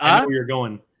 opens I know up. where you're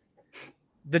going.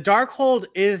 The Darkhold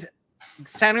is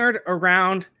centered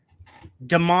around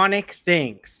demonic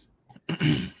things.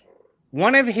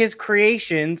 One of his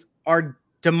creations are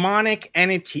demonic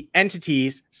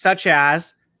entities such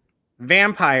as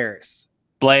vampires,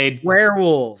 Blade.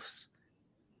 werewolves,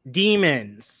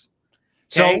 demons.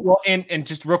 So, Okay. well, and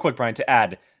just real quick, Brian, to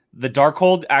add, the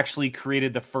Darkhold actually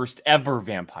created the first ever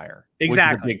vampire. Which is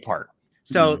Exactly. a big part.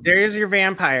 So there's your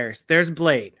vampires. There's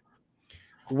Blade.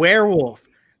 Werewolf.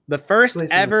 The first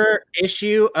Blade's ever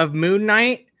issue of Moon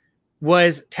Knight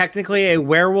was technically a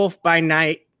Werewolf by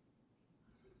Night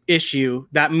issue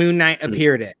that Moon Knight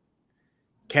appeared in.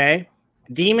 Okay.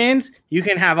 Demons, you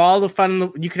can have all the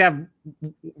fun. You could have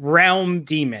realm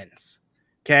demons.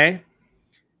 Okay.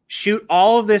 Shoot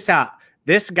all of this out.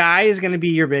 This guy is going to be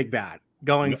your big bad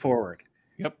going forward.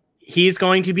 Yep. He's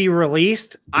going to be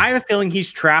released. I have a feeling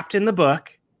he's trapped in the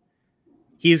book.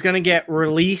 He's going to get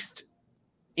released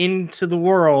into the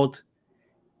world,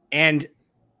 and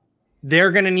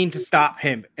they're going to need to stop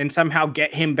him and somehow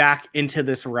get him back into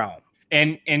this realm.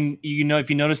 And you know, if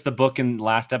you notice the book in the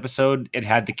last episode, it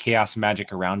had the chaos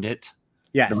magic around it.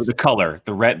 Yes. The color,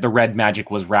 the red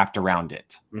magic was wrapped around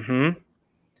it. Mm-hmm.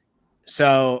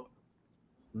 So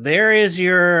there is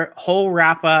your whole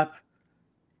wrap up.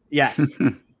 Yes.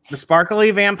 The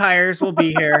sparkly vampires will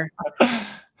be here.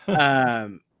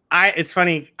 It's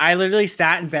funny. I literally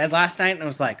sat in bed last night and I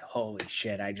was like, holy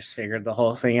shit, I just figured the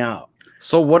whole thing out.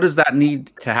 So what does that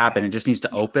need to happen? It just needs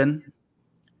to open?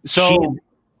 So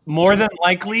more than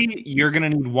likely, you're going to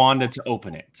need Wanda to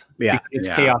open it. Yeah. It's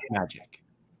Yeah. chaos magic.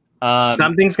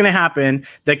 Something's going to happen.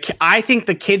 I think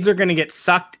the kids are going to get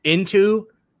sucked into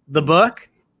the book,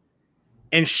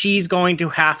 and she's going to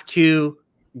have to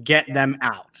get them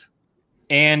out.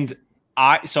 And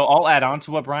I'll add on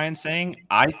to what Brian's saying.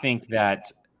 I think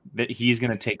that he's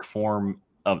going to take form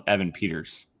of Evan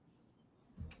Peters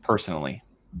personally.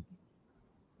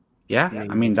 Yeah, Yeah, I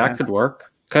mean, makes that sense. could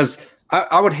work. Because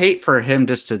I would hate for him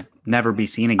just to never be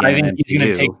seen again. I think in he's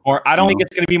going to MCU. take more. I don't you think know?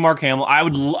 it's going to be Mark Hamill.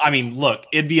 I mean, look,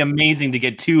 it'd be amazing to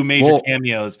get two major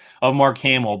cameos of Mark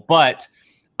Hamill, but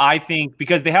I think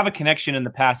because they have a connection in the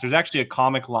past, there's actually a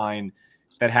comic line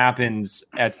that happens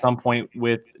at some point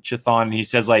with Chthon, and he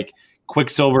says like,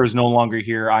 Quicksilver is no longer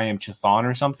here. I am Chthon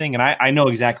or something. And I know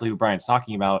exactly who Brian's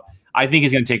talking about. I think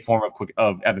he's going to take form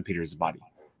of Evan Peters' body.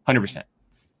 100%.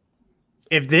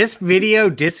 If this video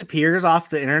disappears off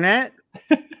the internet,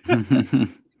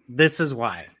 this is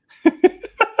why.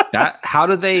 How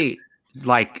do they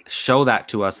like show that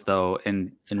to us though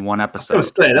in one I episode?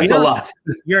 was saying, that's a lot.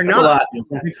 You're That's a not.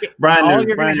 lot. Brian, All there's-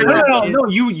 you're Brian, gonna there's- No.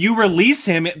 You release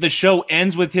him. The show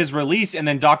ends with his release, and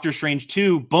then Doctor Strange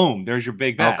 2, boom, there's your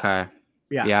big bad. Okay.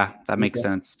 Yeah. Yeah, that makes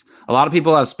sense. A lot of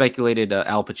people have speculated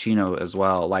Al Pacino as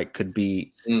well, like could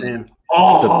be Man.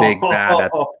 the big bad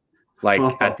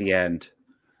at the end.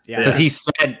 Yeah. Because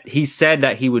he said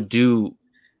that he would do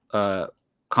a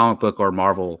comic book or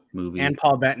Marvel movie. And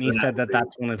Paul Bettany said that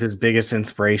that's one of his biggest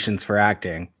inspirations for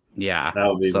acting. yeah, That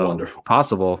would be so wonderful.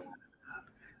 possible.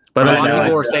 But Right, a lot of no,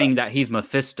 people I- are saying that he's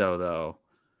Mephisto though.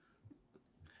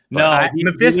 No,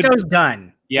 Mephisto's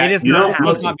done. Yeah, it is you not know,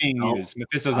 Mephisto's happening. not being No. used.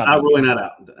 Mephisto's not. I'm not being ruling that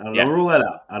out. I don't Yeah. rule that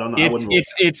out. I don't know. I wouldn't rule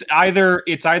It's either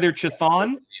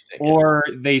Chthon or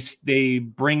they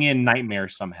bring in Nightmare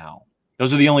somehow.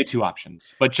 Those are the only two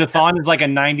options. But Chthon is like a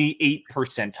 98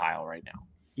 percentile right now.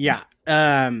 Yeah.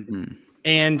 Hmm.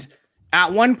 And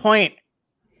at one point,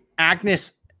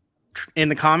 Agnes in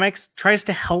the comics tries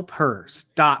to help her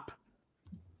stop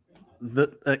the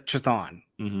Chthon.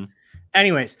 Mm-hmm.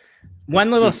 Anyways,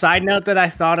 one little side note that I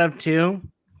thought of too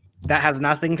that has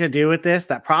nothing to do with this,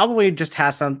 that probably just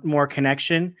has some more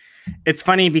connection. It's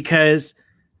funny because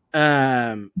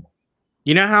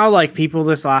you know how like people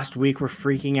this last week were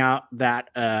freaking out that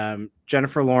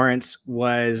Jennifer Lawrence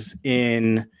was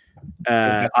in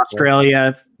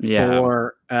Australia Yeah.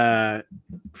 for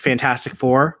Fantastic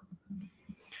Four.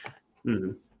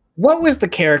 Mhm. What was the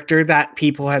character that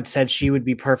people had said she would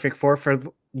be perfect for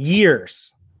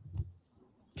years?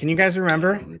 Can you guys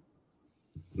remember?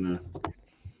 No.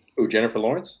 Who, Jennifer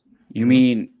Lawrence? You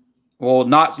mean you're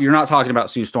not talking about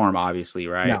Sue Storm, obviously,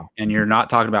 right? No. And you're not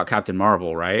talking about Captain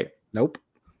Marvel, right? Nope.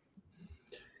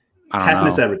 I don't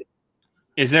Katniss know. Everdeen.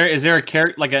 Is there a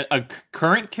character like a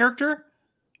current character?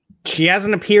 She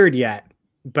hasn't appeared yet,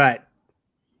 but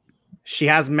she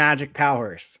has magic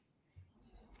powers.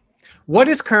 What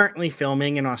is currently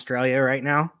filming in Australia right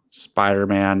now?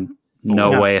 Spider-Man,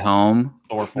 No No. Way Home.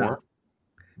 Thor 4?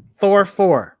 Thor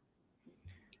 4.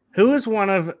 Who is one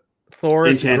of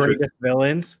Thor's Enchantress. greatest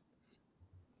villains?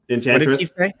 What Enchantress. did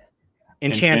he say?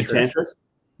 Enchantress. Enchantress.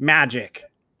 Magic.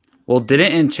 Well,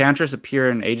 didn't Enchantress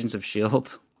appear in Agents of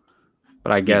S.H.I.E.L.D.?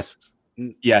 But I guess.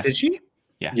 Yes. Did she?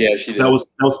 Yeah, she did. That was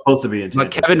supposed to be But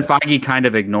Enchantress. Kevin yeah. Feige kind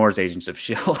of ignores Agents of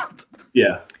S.H.I.E.L.D.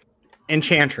 Yeah.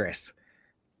 Enchantress.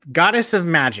 Goddess of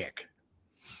magic.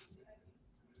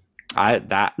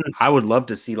 I would love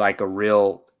to see like a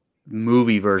real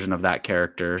movie version of that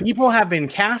character. People have been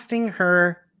casting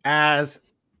her as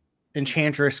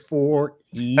Enchantress for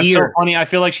years. That's so funny. I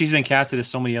feel like she's been casted as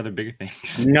so many other bigger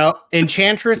things. No,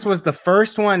 Enchantress was the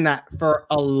first one that for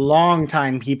a long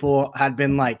time people had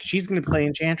been like, she's going to play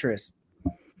Enchantress.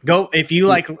 Go if you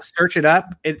like search it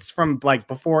up. It's from like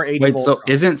before Age Wait, of so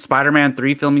Ultron. isn't Spider-Man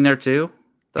 3 filming there too?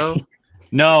 Though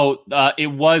No, it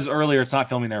was earlier. It's not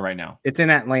filming there right now. It's in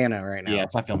Atlanta right now. Yeah,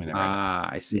 it's not filming there right now.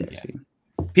 I see. I Yeah.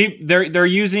 see. They're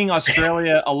using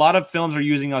Australia. A lot of films are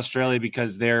using Australia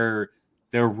because their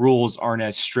rules aren't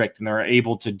as strict and they're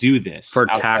able to do this For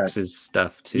outside. taxes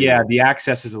stuff too. Yeah, the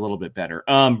access is a little bit better.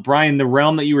 Brian, the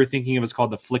realm that you were thinking of is called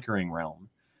the Flickering Realm.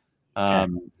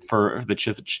 For the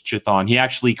Chthon, he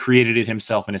actually created it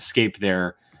himself and escaped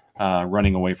there,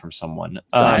 running away from someone.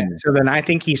 So then I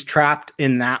think he's trapped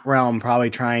in that realm, probably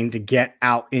trying to get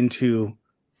out into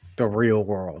the real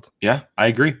world. Yeah, I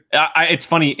agree. It's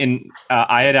funny.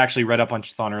 I had actually read up on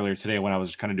Chthon earlier today when I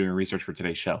was kind of doing research for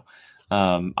today's show.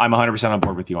 I'm 100% on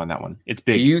board with you on that one. It's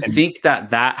big. Do you think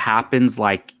that happens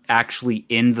like actually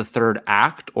in the third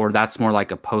act, or that's more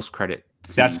like a post-credit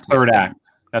scene? That's third act.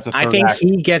 That's a third I think act.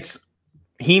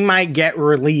 he might get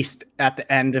released at the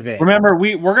end of it. Remember,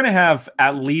 we're gonna have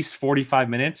at least 45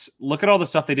 minutes. Look at all the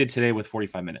stuff they did today with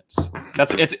 45 minutes.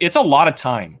 It's a lot of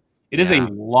time. It is a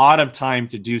lot of time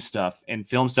to do stuff and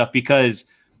film stuff because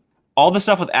all the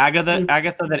stuff with Agatha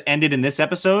that ended in this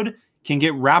episode can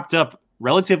get wrapped up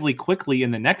relatively quickly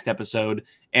in the next episode,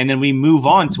 and then we move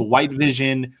on to White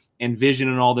Vision and Vision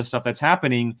and all this stuff that's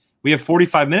happening. We have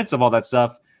 45 minutes of all that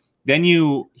stuff. Then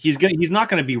he's not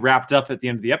going to be wrapped up at the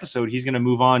end of the episode. He's going to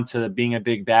move on to being a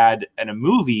big bad in a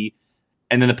movie,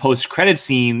 and then the post-credit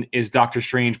scene is Doctor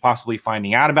Strange possibly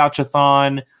finding out about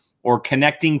Chthon or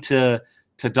connecting to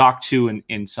Doc 2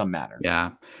 in some manner.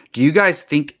 Yeah. Do you guys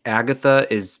think Agatha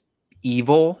is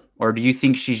evil, or do you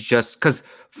think she's just because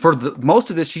for most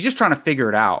of this she's just trying to figure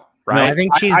it out, right? No, I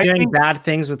think she's I doing think- bad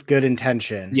things with good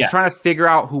intention. She's trying to figure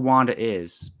out who Wanda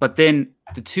is. But then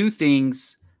the two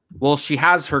things, well, she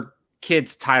has her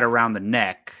kids tied around the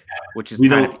neck, which is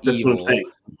kind of That's evil. what I'm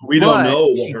saying. We don't know.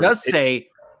 What She her- does say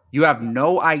you have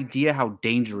no idea how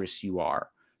dangerous you are.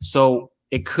 So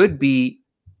it could be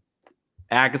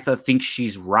Agatha thinks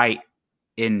she's right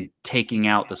in taking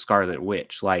out the Scarlet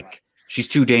Witch. Like she's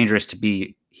too dangerous to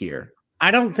be here. I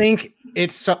don't think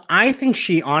it's so. I think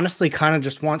she honestly kind of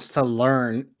just wants to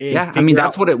learn. and Yeah, I figure mean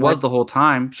that's out what it was the whole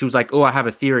time. She was like, "Oh, I have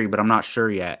a theory, but I'm not sure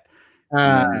yet."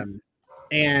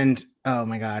 And oh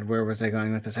my god, where was I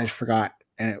going with this? I just forgot,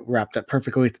 and it wrapped up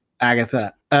perfectly with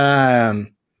Agatha.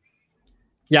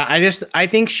 Yeah, I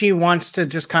think she wants to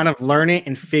just kind of learn it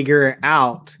and figure it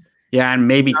out. Yeah, and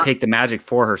maybe take the magic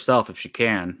for herself if she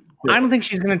can. I don't think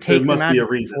she's going to take There must the be a magic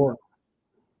reason.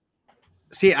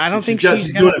 See, I don't think she's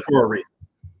she's doing it for a reason.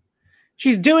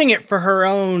 She's doing it for her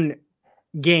own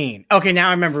gain. Okay, now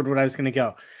I remembered what I was going to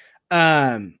go.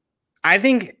 I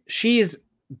think she's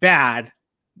bad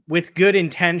with good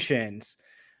intentions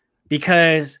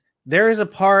because there is a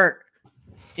part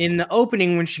in the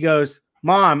opening when she goes,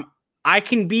 "Mom, I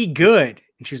can be good."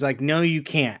 And she's like, "No, you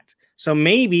can't." So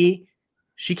maybe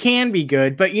she can be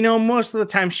good, but most of the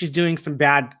time she's doing some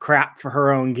bad crap for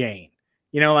her own gain.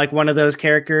 Like one of those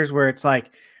characters where it's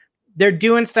like they're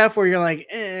doing stuff where you're like,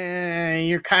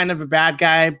 you're kind of a bad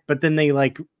guy, but then they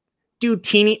like do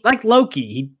teeny, like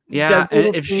Loki. Yeah,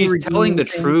 and if she's telling the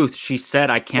truth, she said,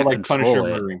 "I can't like Punisher control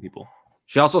it." murdering people.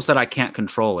 She also said, "I can't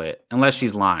control it," unless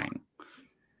she's lying.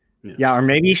 Yeah, or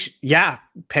maybe,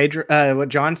 Pedro, what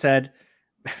John said,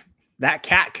 that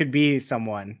cat could be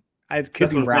someone. It could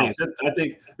That's be what I'm Ralph. saying. I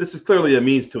think this is clearly a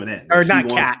means to an end. Or She not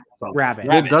wants cat, something. rabbit.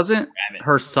 Well, doesn't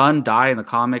her son die in the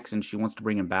comics and she wants to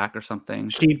bring him back or something?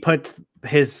 She puts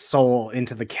his soul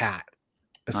into the cat,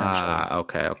 essentially.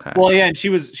 Okay. Well, yeah, and she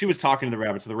was talking to the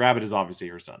rabbit, so the rabbit is obviously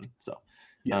her son. So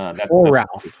Yes. that's Or that's Ralph.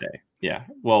 what they say. Yeah.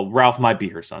 Well, Ralph might be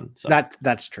her son. So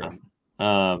That's true.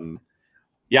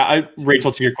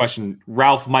 Rachel, to your question,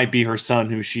 Ralph might be her son,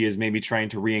 who she is maybe trying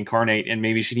to reincarnate, and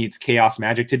maybe she needs chaos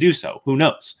magic to do so. Who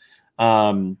knows?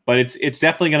 But it's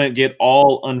definitely going to get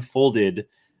all unfolded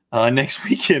next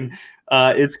weekend.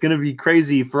 It's going to be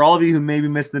crazy for all of you who maybe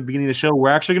missed the beginning of the show.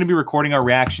 We're actually going to be recording our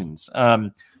reactions.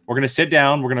 We're we're going to sit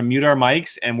down, we're going to mute our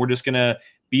mics, and we're just going to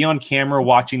be on camera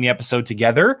watching the episode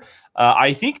together.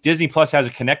 I think Disney Plus has a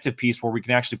connective piece where we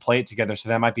can actually play it together, so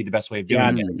that might be the best way of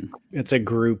doing it. It's a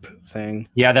group thing.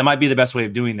 Yeah, that might be the best way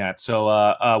of doing that. So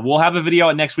we'll have a video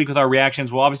out next week with our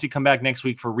reactions. We'll obviously come back next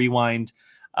week for Rewind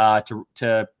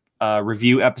to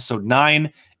review episode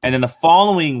 9. And then the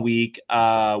following week,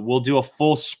 we'll do a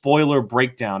full spoiler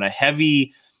breakdown, a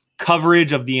heavy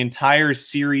coverage of the entire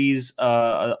series,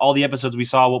 all the episodes we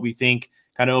saw, what we think,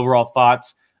 kind of overall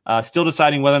thoughts. Still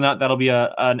deciding whether or not that'll be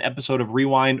an episode of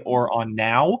Rewind or on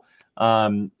Now,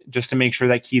 just to make sure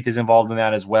that Keith is involved in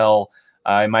that as well.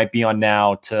 It might be on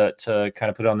Now to kind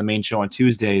of put it on the main show on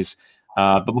Tuesdays.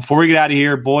 But before we get out of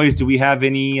here, boys, do we have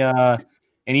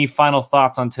any final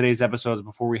thoughts on today's episodes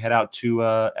before we head out to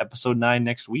episode 9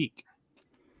 next week?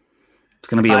 It's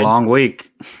going to be a long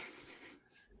week.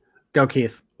 Go,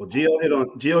 Keith. Well, Gio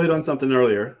hit on something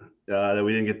earlier that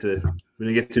we didn't get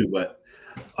to, but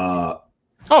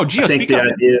Gio, speak up.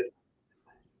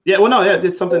 Yeah, well, no, yeah,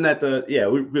 it's something that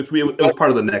it was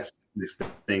part of the next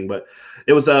thing, but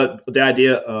it was the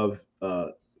idea of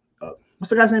what's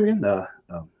the guy's name again?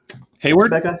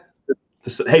 Hayward. That guy.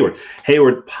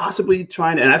 Hayward possibly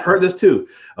trying to, and I've heard this too,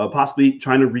 possibly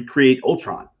trying to recreate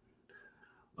Ultron.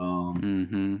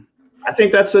 I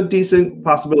think that's a decent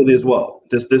possibility as well.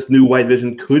 This new White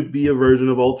Vision could be a version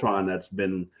of Ultron that's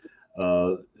been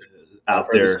out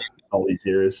there all these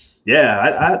years.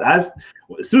 Yeah, I've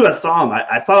as soon as I saw him,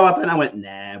 I thought about that and I went,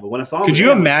 nah. But when I saw him, could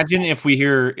you imagine if we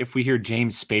hear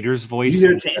James Spader's voice?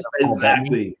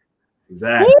 Exactly.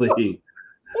 Yeah.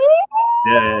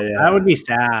 That would be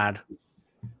sad.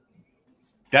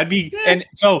 That'd be and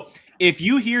so if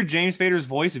you hear James Spader's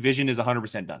voice, Vision is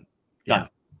 100% done. Done.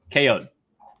 KO'd.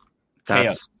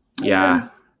 Yeah.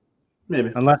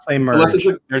 Maybe. Unless they merge.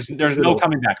 There's no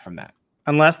coming back from that.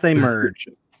 Unless they merge.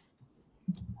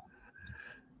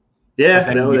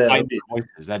 Yeah,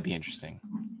 voices. That'd be interesting.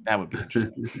 That would be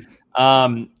interesting.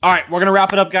 All right, we're gonna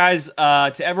wrap it up, guys.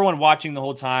 To everyone watching the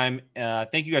whole time,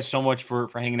 thank you guys so much for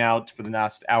hanging out for the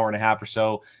last hour and a half or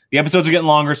so. The episodes are getting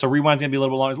longer, so Rewind's gonna be a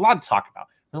little bit longer. There's a lot to talk about.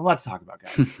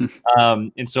 Guys.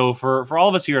 And so for all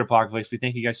of us here at Apocalypse, we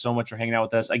thank you guys so much for hanging out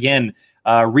with us. Again,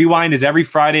 Rewind is every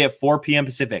Friday at 4 p.m.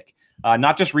 Pacific.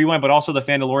 Not just Rewind, but also the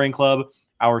Fandalorian Club,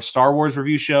 our Star Wars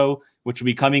review show, which will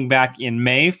be coming back in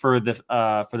May for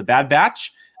the Bad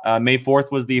Batch. May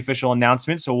 4th was the official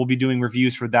announcement, so we'll be doing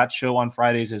reviews for that show on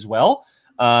Fridays as well.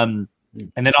 And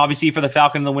then obviously for the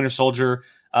Falcon and the Winter Soldier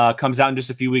comes out in just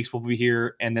a few weeks. We'll be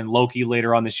here, and then Loki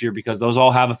later on this year because those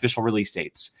all have official release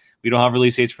dates. We don't have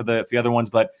release dates for the other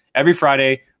ones, but every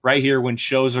Friday right here when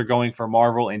shows are going for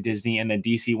Marvel and Disney and then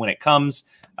DC when it comes,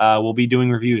 we'll be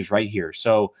doing reviews right here.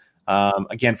 So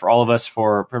again, for all of us,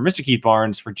 for Mr. Keith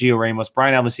Barnes, for Gio Ramos,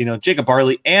 Brian Alvesino, Jacob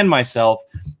Barley, and myself,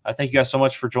 thank you guys so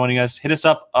much for joining us. Hit us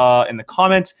up in the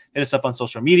comments. Hit us up on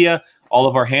social media. All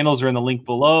of our handles are in the link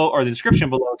below, or the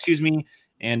description below, excuse me.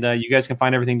 And you guys can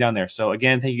find everything down there. So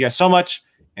again, thank you guys so much,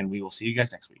 and we will see you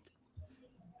guys next week.